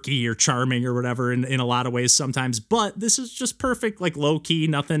quirky or charming or whatever in a lot of ways sometimes. But this is just perfect, like low key,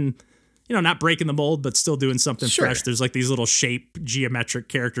 nothing, not breaking the mold, but still doing something fresh. There's like these little shape geometric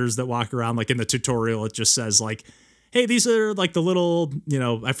characters that walk around. Like in the tutorial, it just says like, hey, these are like the little,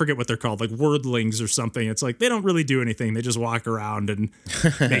 I forget what they're called, like wordlings or something. It's like, they don't really do anything. They just walk around and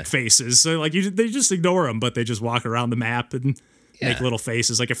make faces. So like they just ignore them, but they just walk around the map and make little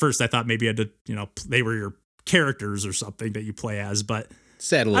faces. Like at first I thought maybe you had to, they were your characters or something that you play as, but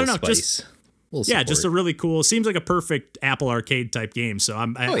just add a little spice. Just a really cool, seems like a perfect Apple Arcade type game. So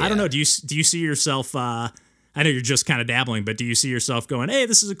I don't know. Do you see yourself, I know you're just kind of dabbling, but do you see yourself going, hey,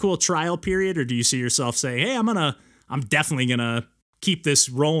 this is a cool trial period? Or do you see yourself saying, hey, I'm definitely going to keep this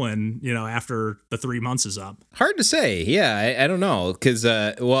rolling, after the 3 months is up? Hard to say. Yeah, I don't know. Because,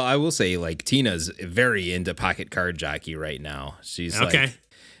 I will say, like, Tina's very into Pocket Card Jockey right now. She's like,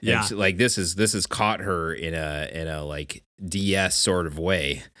 yeah, like this has caught her in a like DS sort of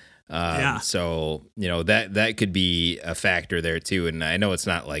way. So, that could be a factor there too. And I know it's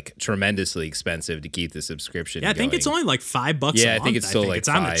not like tremendously expensive to keep the subscription. Yeah, I think it's only like $5 a month. Yeah, I think it's still like it's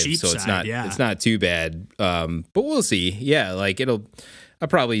 $5, on the cheap so side. It's not too bad. But we'll see. Yeah, like I'll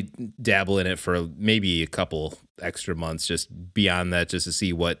probably dabble in it for maybe a couple extra months just beyond that, just to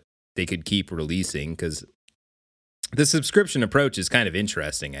see what they could keep releasing. Because the subscription approach is kind of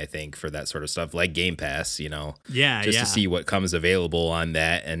interesting, I think, for that sort of stuff, like Game Pass, Yeah, just yeah. to see what comes available on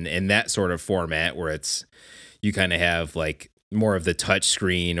that and in that sort of format where it's you kind of have like more of the touch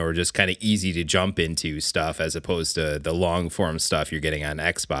screen or just kind of easy to jump into stuff as opposed to the long form stuff you're getting on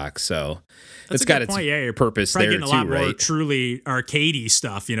Xbox. So That's it's got its point. Yeah, you're purpose probably there getting too, a lot more right? truly arcadey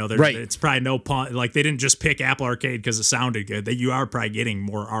stuff. There's, Right. It's probably no point. Like they didn't just pick Apple Arcade because it sounded good. That you are probably getting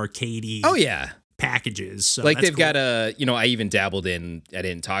more arcadey. Oh yeah. Packages. So Like that's they've got I even dabbled in, I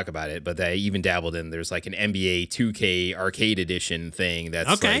didn't talk about it, but I even dabbled in, there's like an NBA 2K arcade edition thing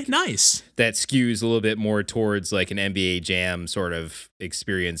that's okay, like, nice. that skews a little bit more towards like an NBA Jam sort of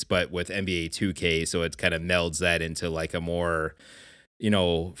experience, but with NBA 2K. So it kind of melds that into like a more,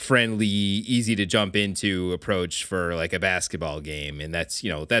 friendly, easy to jump into approach for like a basketball game. And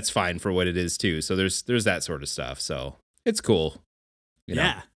that's fine for what it is too. So there's that sort of stuff. So it's cool.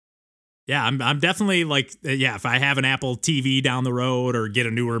 Yeah. Yeah, I'm definitely like, if I have an Apple TV down the road or get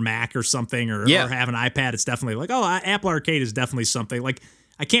a newer Mac or something or have an iPad, it's definitely like, Apple Arcade is definitely something. Like,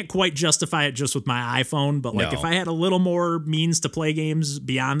 I can't quite justify it just with my iPhone, but like if I had a little more means to play games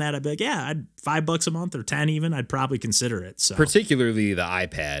beyond that, I'd be like, I'd $5 a month or 10 even, I'd probably consider it. So particularly the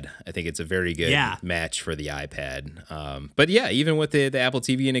iPad, I think it's a very good match for the iPad. But yeah, even with the Apple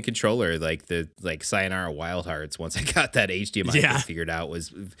TV and a controller, like the Sayonara Wild Hearts, once I got that HDMI thing figured out,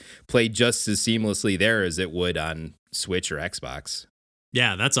 was played just as seamlessly there as it would on Switch or Xbox.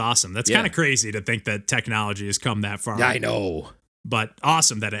 Yeah, that's awesome. That's kind of crazy to think that technology has come that far. Yeah, I know. But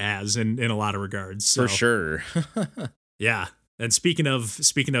awesome that it has in a lot of regards. So. For sure. Yeah. And speaking of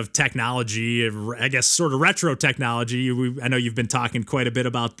technology, I guess sort of retro technology, I know you've been talking quite a bit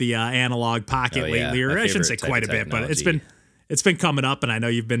about the Analog Pocket lately, or I shouldn't say quite a bit, but it's been coming up, and I know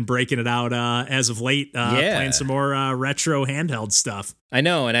you've been breaking it out as of late, playing some more retro handheld stuff. I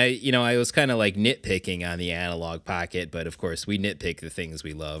know, and I was kind of like nitpicking on the Analog Pocket, but of course we nitpick the things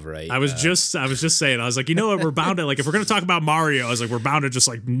we love, right? I was just saying, I was like, what, we're bound to, like, if we're gonna talk about Mario, I was like, we're bound to just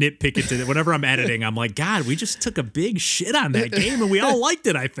like nitpick it to whenever I'm editing. I'm like, God, we just took a big shit on that game, and we all liked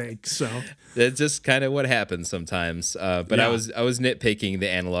it, I think. So that's just kind of what happens sometimes. But I was nitpicking the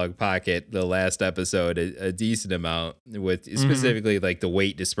Analog Pocket the last episode a decent amount with specifically like the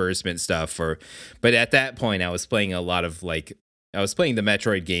weight disbursement stuff. But at that point, I was playing a lot of I was playing the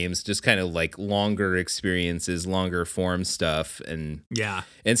Metroid games, just kind of like longer experiences, longer form stuff. And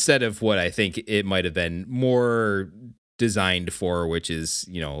instead of what I think it might have been more designed for, which is,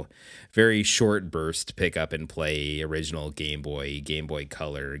 very short burst pick up and play original Game Boy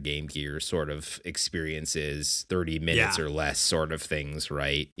Color, Game Gear sort of experiences, 30 minutes or less sort of things,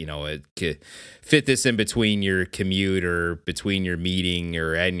 right? It could fit this in between your commute or between your meeting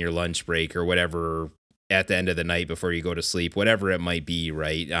or in your lunch break or whatever, at the end of the night before you go to sleep, whatever it might be,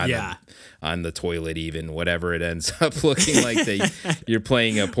 right? On the toilet, even, whatever it ends up looking like, you're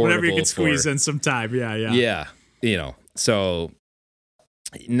playing a portable. Whatever you can squeeze in some time, yeah. So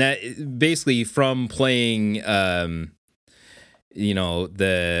basically from playing, the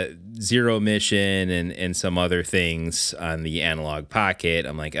Zero Mission and some other things on the Analog Pocket,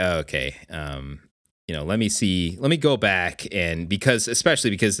 I'm like, oh, okay. Let me go back, and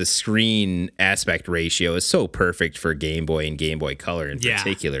especially because the screen aspect ratio is so perfect for Game Boy and Game Boy Color in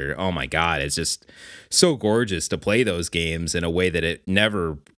particular. Oh my God, it's just so gorgeous to play those games in a way that it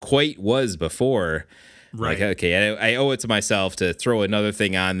never quite was before. Right. Like, okay, I owe it to myself to throw another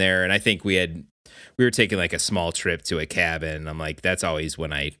thing on there. And I think we were taking like a small trip to a cabin. I'm like, that's always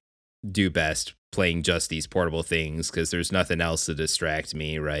when I do best, playing just these portable things, because there's nothing else to distract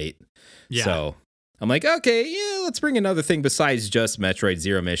me, right? Yeah. So I'm like, okay, let's bring another thing besides just Metroid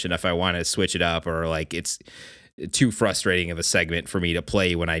Zero Mission if I want to switch it up, or like it's too frustrating of a segment for me to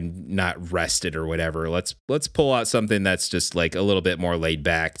play when I'm not rested or whatever. Let's pull out something that's just like a little bit more laid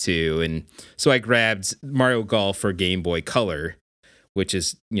back too. And so I grabbed Mario Golf for Game Boy Color, which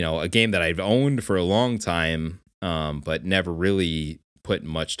is, a game that I've owned for a long time, but never really put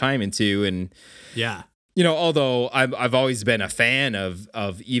much time into. And although I've always been a fan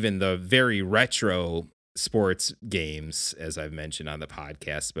of even the very retro sports games, as I've mentioned on the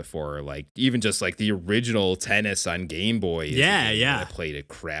podcast before, like even just like the original tennis on Game Boy I played a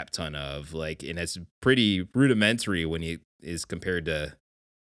crap ton of, like, and it's pretty rudimentary when it is compared to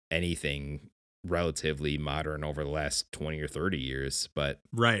anything relatively modern over the last 20 or 30 years. But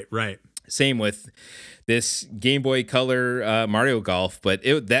right same with this Game Boy Color Mario Golf, but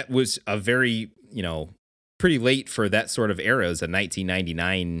that was a very pretty late for that sort of era. It was a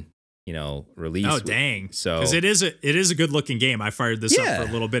 1999 release. Oh dang! So because it is a good looking game. I fired this up Yeah. for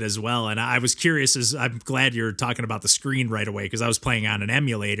a little bit as well, and I was curious. I'm glad you're talking about the screen right away because I was playing on an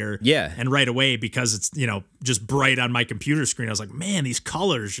emulator. Yeah. and right away because it's just bright on my computer screen. I was like, man, these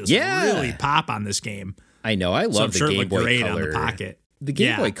colors just Yeah. really pop on this game. I know. I So I'm love sure the it Game looked Boy great Color. on the Pocket. The Game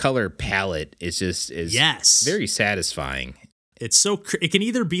Yeah. Boy Color palette is Yes. very satisfying. It's so it can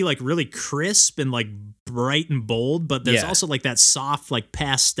either be like really crisp and like bright and bold, but there's Yeah. also like that soft like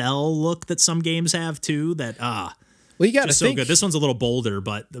pastel look that some games have too. That Well, you got to just so think good. This one's a little bolder,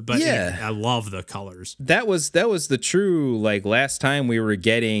 but Yeah. I love the colors. that was the true like last time we were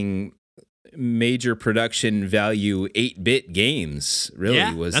getting major production value 8-bit games. Really,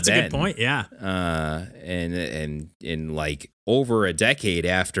 Yeah, was that's then. a good point. Yeah, And in like over a decade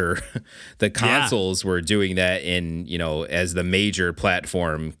after the consoles were doing that in as the major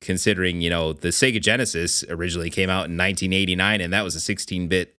platform, considering the Sega Genesis originally came out in 1989 and that was a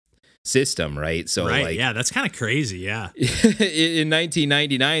 16-bit system, right? So right. like Yeah, that's kind of crazy. Yeah, in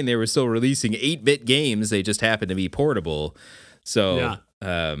 1999 they were still releasing 8-bit games. They just happened to be portable. So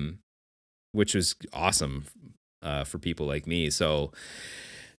which was awesome for people like me. So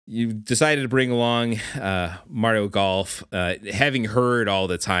you decided to bring along Mario Golf, having heard all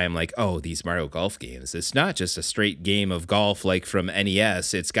the time like, oh, these Mario Golf games, it's not just a straight game of golf like from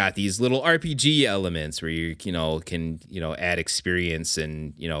NES. It's got these little RPG elements where you can add experience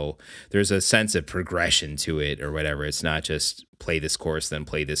and there's a sense of progression to it or whatever. It's not just play this course then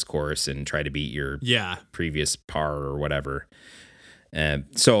play this course and try to beat your previous par or whatever.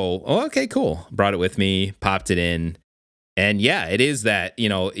 Okay, cool. Brought it with me, popped it in. And yeah, it is that,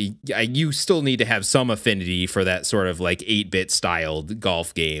 you still need to have some affinity for that sort of like 8-bit styled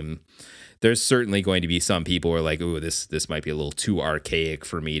golf game. There's certainly going to be some people who are like, ooh, this might be a little too archaic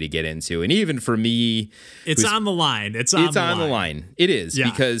for me to get into. And even for me, it's on the line. It's on the line. It is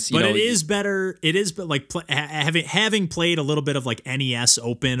because, it is better. It is, but like having played a little bit of like NES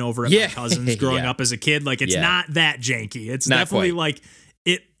Open over at my cousin's growing up as a kid, like it's not that janky. It's Not definitely quite. like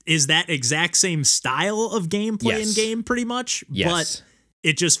it is that exact same style of gameplay in game pretty much. Yes. But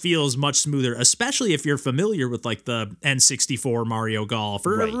it just feels much smoother, especially if you're familiar with like the N64 Mario Golf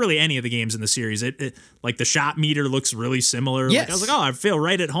or really any of the games in the series. It like the shot meter looks really similar. Yes. Like, I was like, oh, I feel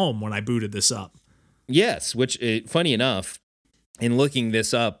right at home when I booted this up. Yes, which funny enough, in looking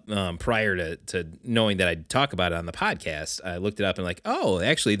this up prior to knowing that I'd talk about it on the podcast, I looked it up and like, oh,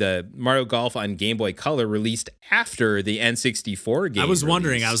 actually the Mario Golf on Game Boy Color released after the N64 game. I was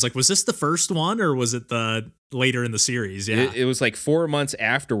wondering, release. I was like, was this the first one or was it the later in the series? Yeah. It was like 4 months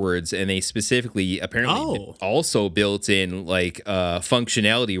afterwards, and they specifically apparently also built in like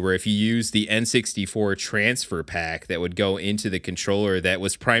functionality where if you use the N64 transfer pack that would go into the controller that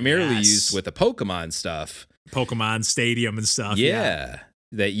was primarily used with the Pokemon stuff. Pokemon Stadium and stuff. Yeah.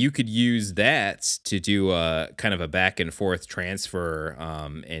 That you could use that to do a kind of a back and forth transfer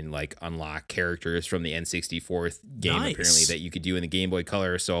and like unlock characters from the N64 game apparently that you could do in the Game Boy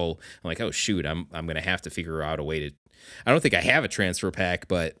Color. So I'm like, oh shoot, I'm gonna have to figure out a way to. I don't think I have a transfer pack,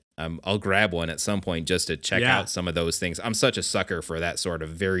 but I'll grab one at some point just to check out some of those things. I'm such a sucker for that sort of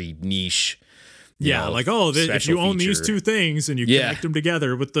very niche. Like, if you own these two things and you connect them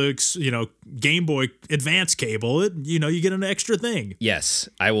together with the, Game Boy Advance cable, you get an extra thing. Yes,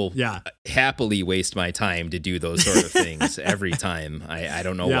 I will happily waste my time to do those sort of things every time. I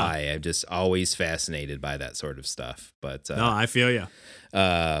don't know why. I'm just always fascinated by that sort of stuff. But no, I feel you.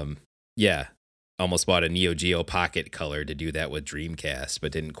 Almost bought a Neo Geo Pocket Color to do that with Dreamcast,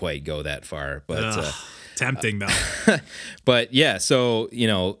 but didn't quite go that far. But tempting though. But yeah, so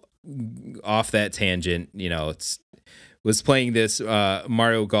off that tangent, was playing this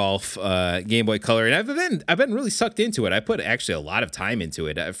Mario Golf Game Boy Color, and I've been really sucked into it. I put actually a lot of time into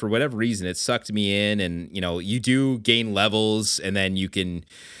it. For whatever reason, it sucked me in, and you do gain levels, and then you can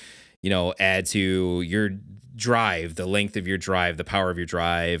add to your drive, the length of your drive, the power of your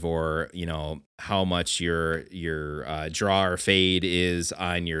drive, or how much your draw or fade is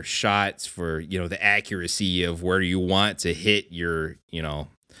on your shots for the accuracy of where you want to hit your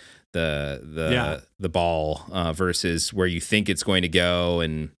the ball versus where you think it's going to go,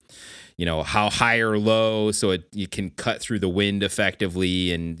 and how high or low so you can cut through the wind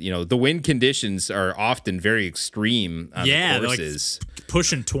effectively, and the wind conditions are often very extreme on the courses. Like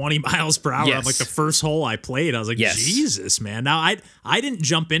pushing 20 miles per hour on like the first hole I played. I was like, Jesus, man. Now I didn't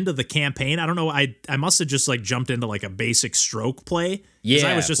jump into the campaign. I don't know. I must have just like jumped into like a basic stroke play. Yeah,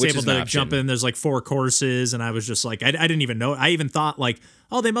 I was just able to jump in. There's like 4 courses, and I was just like, I didn't even know. I even thought like,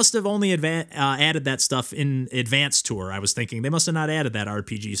 oh, they must have only added that stuff in Advanced Tour. I was thinking they must have not added that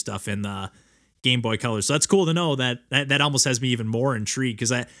RPG stuff in the Game Boy Color. So that's cool to know that almost has me even more intrigued,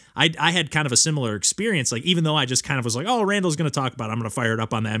 because I had kind of a similar experience. Like, even though I just kind of was like, oh, Randall's going to talk about it, I'm going to fire it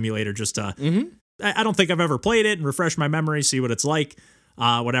up on the emulator just to, I don't think I've ever played it, and refresh my memory, see what it's like,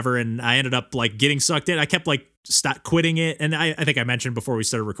 whatever. And I ended up like getting sucked in. I kept like quitting it. And I think I mentioned before we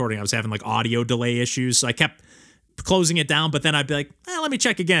started recording, I was having like audio delay issues. So I kept closing it down, but then I'd be like, let me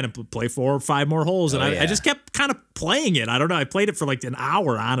check again and play 4 or 5 more holes. And I just kept kind of playing it. I don't know. I played it for like an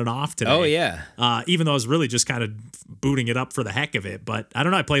hour on and off today. Oh, yeah. Even though I was really just kind of booting it up for the heck of it. But I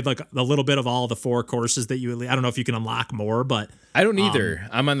don't know. I played like a little bit of all the 4 courses that I don't know if you can unlock more, but I don't either.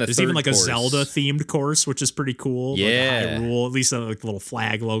 I'm on the there's third even like course. a Zelda themed course, which is pretty cool. Yeah. Like Hyrule, at least like the little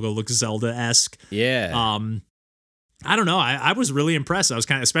flag logo looks Zelda-esque. Yeah. I don't know. I was really impressed. I was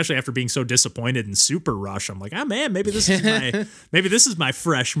kind of, especially after being so disappointed in Super Rush. I'm like, oh man, maybe this is my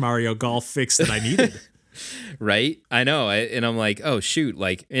fresh Mario Golf fix that I needed. Right? I know. And I'm like, oh shoot.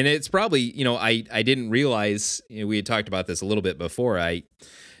 Like, and it's probably, I didn't realize, we had talked about this a little bit before. I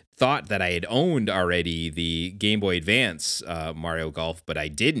thought that I had owned already the Game Boy Advance Mario Golf, but I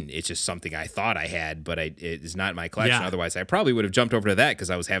didn't. It's just something I thought I had, but it is not in my collection. Yeah. Otherwise, I probably would have jumped over to that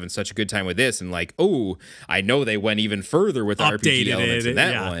because I was having such a good time with this. And like, oh, I know they went even further with RPG elements in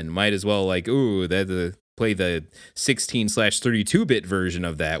that one. Might as well play the 16/32-bit version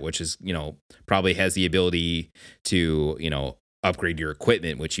of that, which is, probably has the ability to, upgrade your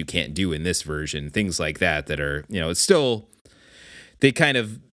equipment, which you can't do in this version. Things like that are, it's still, they kind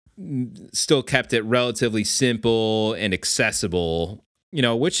of still kept it relatively simple and accessible,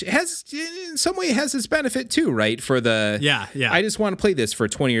 which has in some way has its benefit too, right? For the I just want to play this for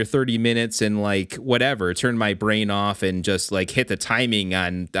 20 or 30 minutes and like whatever, turn my brain off and just like hit the timing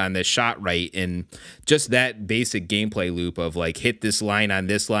on the shot right, and just that basic gameplay loop of like hit this line on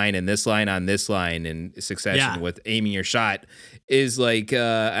this line and this line on this line in succession with aiming your shot is like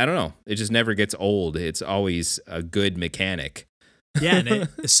I don't know, it just never gets old. It's always a good mechanic. Yeah, and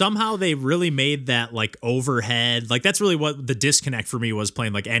somehow they really made that like overhead. Like that's really what the disconnect for me was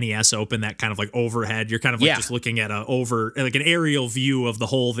playing like NES Open, that kind of like overhead. You're kind of like just looking at like an aerial view of the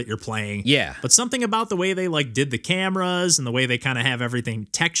hole that you're playing. Yeah. But something about the way they like did the cameras and the way they kind of have everything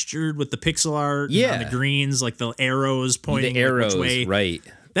textured with the pixel art on the greens, like the arrows pointing which way. Right.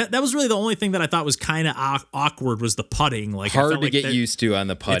 That was really the only thing that I thought was kind of awkward was the putting. Like hard to get used to on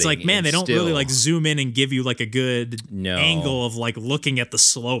the putting. It's like, man, they don't really like zoom in and give you like a good angle of like looking at the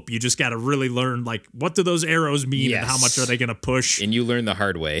slope. You just got to really learn like what do those arrows mean and how much are they going to push. And you learn the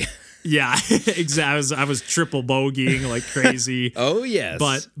hard way. Yeah, exactly. I was triple bogeying like crazy. Oh yes,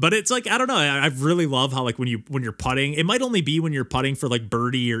 but it's like I don't know. I really love how like when you're putting, it might only be when you're putting for like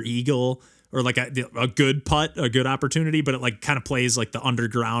birdie or eagle, or like a good putt, a good opportunity, but it like kind of plays like the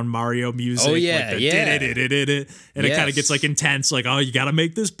underground Mario music. Oh yeah, like and it kind of gets like intense. Like, oh, you got to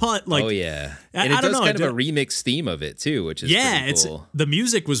make this putt. Like, oh yeah, and it does kind of a remix theme of it too, which is pretty cool. The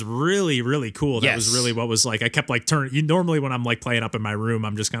music was really really cool. That was really what was like. I kept like turning. Normally when I'm like playing up in my room,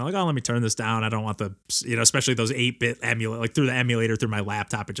 I'm just kind of like, oh, let me turn this down. I don't want the especially those 8-bit emulator, like through the emulator through my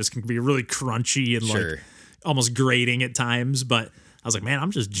laptop. It just can be really crunchy and like almost grating at times, but. I was like, man, I'm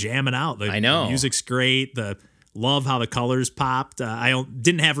just jamming out. I know. The music's great. Love how the colors popped. I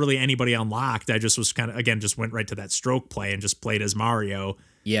didn't have really anybody unlocked. I just was kind of, again, just went right to that stroke play and just played as Mario.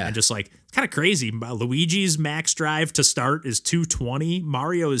 Yeah. And just like, it's kind of crazy. Luigi's max drive to start is 220.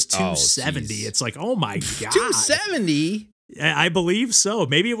 Mario is 270. It's like, oh my God. 270? I believe so.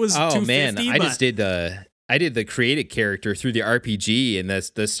 Maybe it was 250. Man, I just did the created character through the RPG, and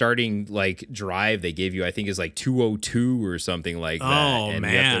the starting like drive they gave you, I think, is like 202 or something like that. Oh, and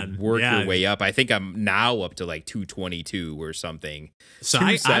man. you have to work your way up. I think I'm now up to like 222 or something. So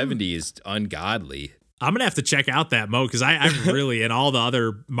 270 is ungodly. I'm gonna have to check out that mode because I really, in all the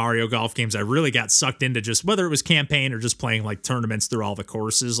other Mario Golf games, I really got sucked into just whether it was campaign or just playing like tournaments through all the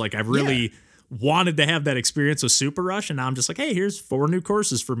courses. Like I really wanted to have that experience with Super Rush, and now I'm just like, hey, here's 4 new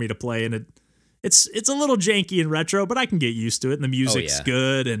courses for me to play, and it's a little janky and retro, but I can get used to it, and the music's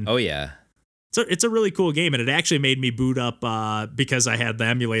good. And it's a really cool game, and it actually made me boot up because I had the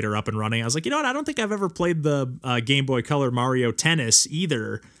emulator up and running. I was like, you know what? I don't think I've ever played the Game Boy Color Mario Tennis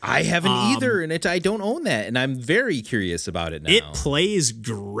either. I haven't either, and I don't own that, and I'm very curious about it now. It plays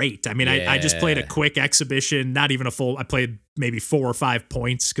great. I mean, I just played a quick exhibition, not even a full. I played maybe 4 or 5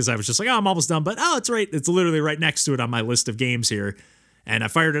 points because I was just like, oh, I'm almost done. But it's right. It's literally right next to it on my list of games here. And I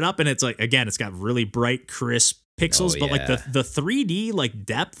fired it up, and it's like, again, it's got really bright, crisp pixels, but like the 3D like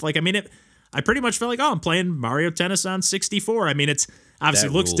depth, like I mean, I pretty much felt like, oh, I'm playing Mario Tennis on 64. I mean, it's obviously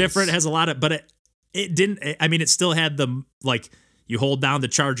looks different, it has a lot of, but it didn't. I mean, it still had the like you hold down to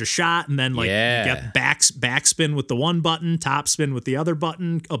charge a shot, and then like you get backspin with the one button, top spin with the other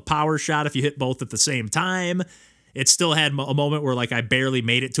button, a power shot if you hit both at the same time. It still had a moment where like I barely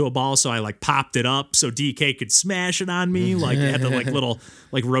made it to a ball, so I like popped it up so DK could smash it on me. Like it had the like little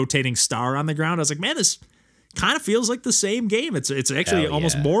like rotating star on the ground. I was like, man, this kind of feels like the same game. It's actually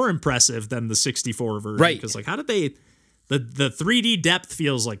almost more impressive than the 64 version. Right. Because like how did they the 3D depth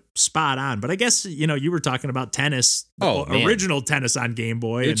feels like spot on. But I guess, you know, you were talking about tennis, original tennis on Game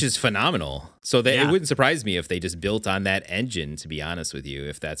Boy. Which is phenomenal. So it wouldn't surprise me if they just built on that engine, to be honest with you,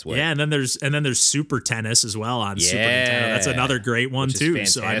 if that's what. Yeah, and then there's Super Tennis as well on Super Nintendo. That's another great one too.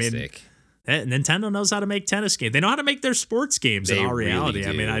 Fantastic. So I mean, Nintendo knows how to make tennis games. They know how to make their sports games in all reality.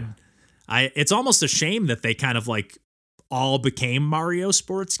 Really do. I mean, it's almost a shame that they kind of like all became Mario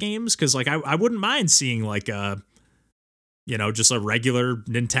sports games, because like I wouldn't mind seeing like a, you know, just a regular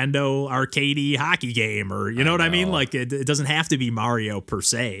Nintendo arcadey hockey game, or you know what I mean? Like it doesn't have to be Mario per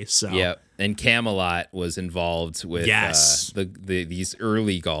se. So yeah, and Camelot was involved with these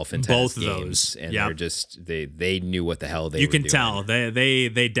early golf and tennis both of games, those, and they're just they knew what the hell they. You were can doing. tell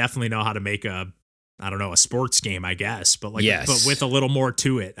they definitely know how to make a, I don't know, a sports game, I guess, but like, but with a little more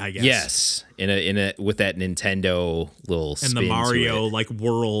to it, I guess. Yes, in a with that Nintendo little spin and the Mario to it. like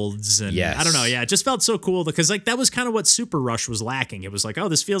worlds, and I don't know, it just felt so cool because like that was kind of what Super Rush was lacking. It was like, oh,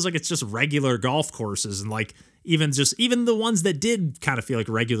 this feels like it's just regular golf courses, and like even the ones that did kind of feel like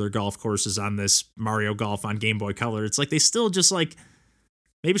regular golf courses on this Mario Golf on Game Boy Color, it's like they still just like,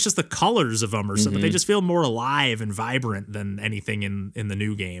 maybe it's just the colors of them or something, but they just feel more alive and vibrant than anything in the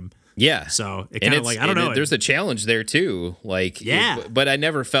new game. Yeah. So it kind of like, I don't know. There's a challenge there too. Like, but I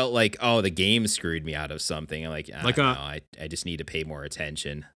never felt like, oh, the game screwed me out of something. I'm like, I just need to pay more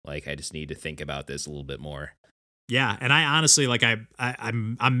attention. Like, I just need to think about this a little bit more. Yeah. And I honestly, like,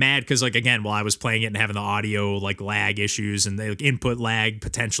 I'm mad because, like, again, while I was playing it and having the audio, like, lag issues and the like, input lag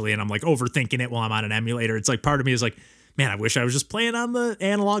potentially, and I'm like overthinking it while I'm on an emulator. It's like part of me is like, man, I wish I was just playing on the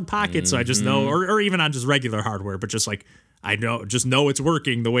analog pocket. So I just know, or even on just regular hardware, but just like, I know it's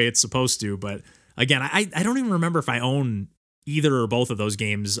working the way it's supposed to. But again, I don't even remember if I own either or both of those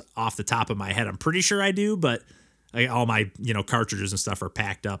games off the top of my head. I'm pretty sure I do, but all my, you know, cartridges and stuff are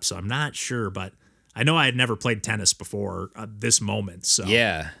packed up, so I'm not sure. But I know I had never played tennis before this moment. So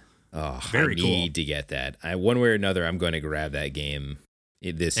yeah, very cool. I need to get that. One way or another, I'm going to grab that game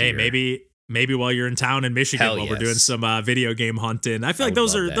this year. Hey, maybe while you're in town in Michigan, we're doing some video game hunting. I feel like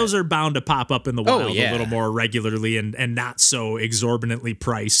those are bound to pop up in the wild a little more regularly and not so exorbitantly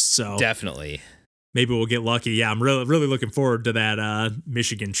priced. So definitely, maybe we'll get lucky. Yeah, I'm really looking forward to that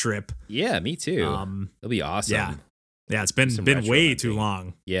Michigan trip. Yeah, me too. It'll be awesome. Yeah, it's been way too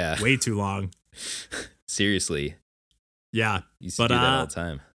long. Yeah, way too long. Seriously. Yeah, used to do that all the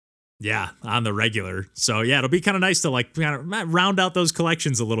time. Yeah, on the regular. So yeah, it'll be kind of nice to like kind of round out those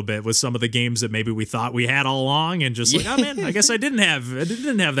collections a little bit with some of the games that maybe we thought we had all along, and just like, oh man, I guess I didn't have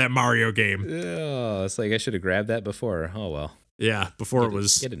that Mario game. Oh, it's like I should have grabbed that before. Oh well. Yeah, before it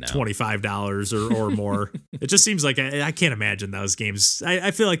was $25 or more. It just seems like I can't imagine those games. I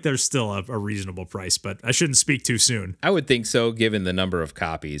feel like there's still a reasonable price, but I shouldn't speak too soon. I would think so, given the number of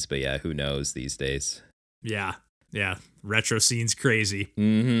copies. But yeah, who knows these days? Yeah. Retro scene's crazy.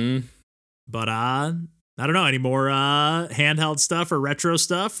 Mm-hmm. But I don't know, any more handheld stuff or retro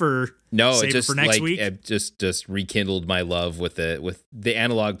stuff, or no? Save it just for next like week? it just rekindled my love with the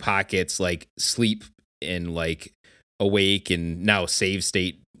analog pockets, like sleep and like awake and now save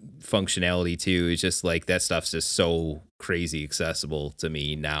state functionality too. It's just like that stuff's just so crazy accessible to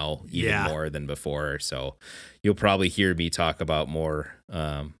me now, even more than before. So you'll probably hear me talk about more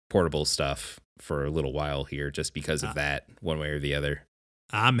portable stuff for a little while here, just because of that, one way or the other.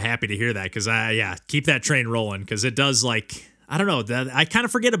 I'm happy to hear that, because keep that train rolling, because it does, like, I don't know, I kind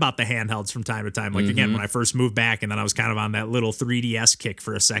of forget about the handhelds from time to time. Like, again, when I first moved back, and then I was kind of on that little 3DS kick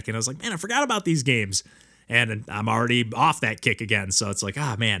for a second, I was like, man, I forgot about these games, and I'm already off that kick again. So it's like,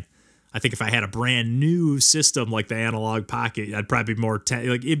 man, I think if I had a brand new system like the Analog Pocket, I'd probably be more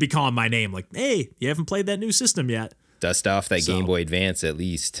like, it'd be calling my name, like, hey, you haven't played that new system yet. Dust off that Game Boy Advance at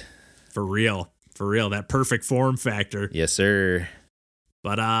least. For real, that perfect form factor. Yes, sir.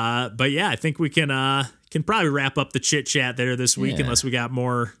 But yeah, I think we can probably wrap up the chit chat there this week, unless we got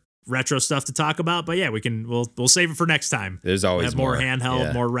more retro stuff to talk about. But yeah, we'll save it for next time. There's always more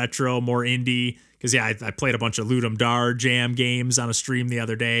handheld, more retro, more indie. Because I played a bunch of Ludum Dare Jam games on a stream the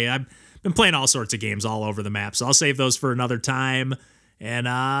other day. I've been playing all sorts of games all over the map, so I'll save those for another time. And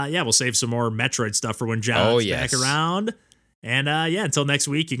we'll save some more Metroid stuff for when John's back around. And until next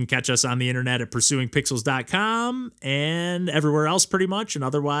week, you can catch us on the internet at pursuingpixels.com and everywhere else pretty much. And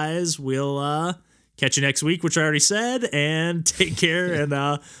otherwise, we'll catch you next week, which I already said, and take care, and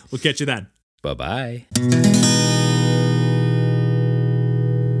we'll catch you then. Bye-bye.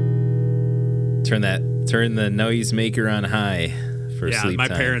 Turn the noisemaker on high for sleep my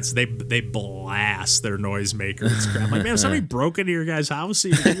time. parents, they blast their noisemaker. It's crap. I'm like, man, if somebody broke into your guys' house,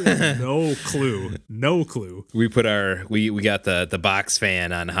 you have no clue. We put we got the box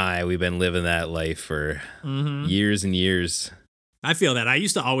fan on high. We've been living that life for years and years. I feel that. I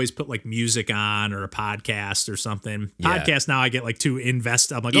used to always put like music on or a podcast or something. Yeah. Podcast now I get like too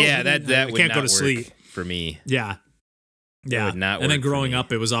invested. I'm like, that I would can't not go to work sleep for me. Yeah. Yeah. Would not and then work for growing me.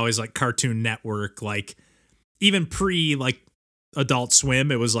 up, it was always like Cartoon Network, like even pre like Adult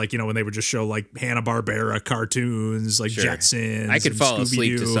Swim, it was like, when they would just show like Hanna-Barbera cartoons, like Sure. Jetsons. I could and fall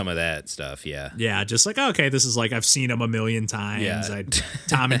asleep to Scooby-Doo. some of that stuff. Yeah. Yeah, just like, okay, this is like I've seen them a million times. Yeah.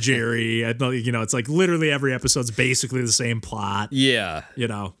 Tom and Jerry. It's like literally every episode's basically the same plot. Yeah. I'm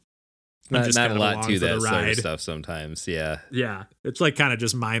Not just a kind of lot along to for the that sort of ride. stuff sometimes. Yeah. Yeah, it's like kind of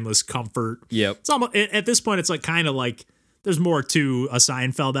just mindless comfort. Yep. It's almost at this point, it's like kind of like there's more to a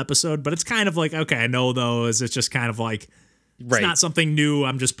Seinfeld episode, but it's kind of like, okay, I know those. It's just kind of like it's Right. not something new.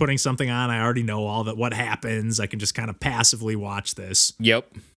 I'm just putting something on. I already know what happens. I can just kind of passively watch this.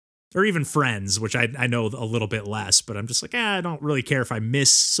 Yep. Or even Friends, which I know a little bit less, but I'm just like, I don't really care if I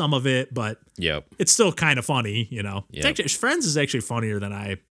miss some of it, but Yep. it's still kind of funny, It's Yep. actually, Friends is actually funnier than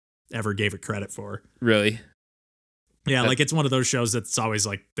I ever gave it credit for. Really? Yeah, like it's one of those shows that's always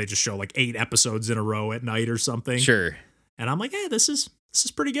like they just show like 8 episodes in a row at night or something. Sure. And I'm like, hey, this is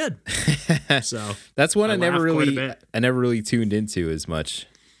pretty good. So That's one I I never laughed quite a really bit. I never really tuned into as much.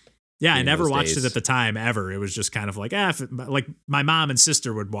 yeah, I in never those watched days. it at the time ever. It was just kind of like, like my mom and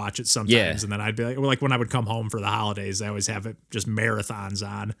sister would watch it sometimes, Yeah. and then I'd be like when I would come home for the holidays, they always have it just marathons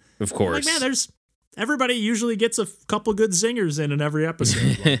on. Of I'm course. like, man, everybody usually gets a couple good zingers in every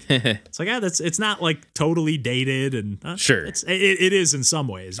episode. Like, it's like, it's not like totally dated, and Sure. it is in some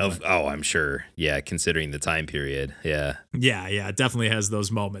ways. But I'm sure. Yeah, considering the time period. Yeah. yeah, it definitely has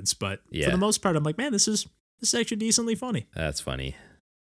those moments. But Yeah. for the most part, I'm like, man, this is actually decently funny. That's funny.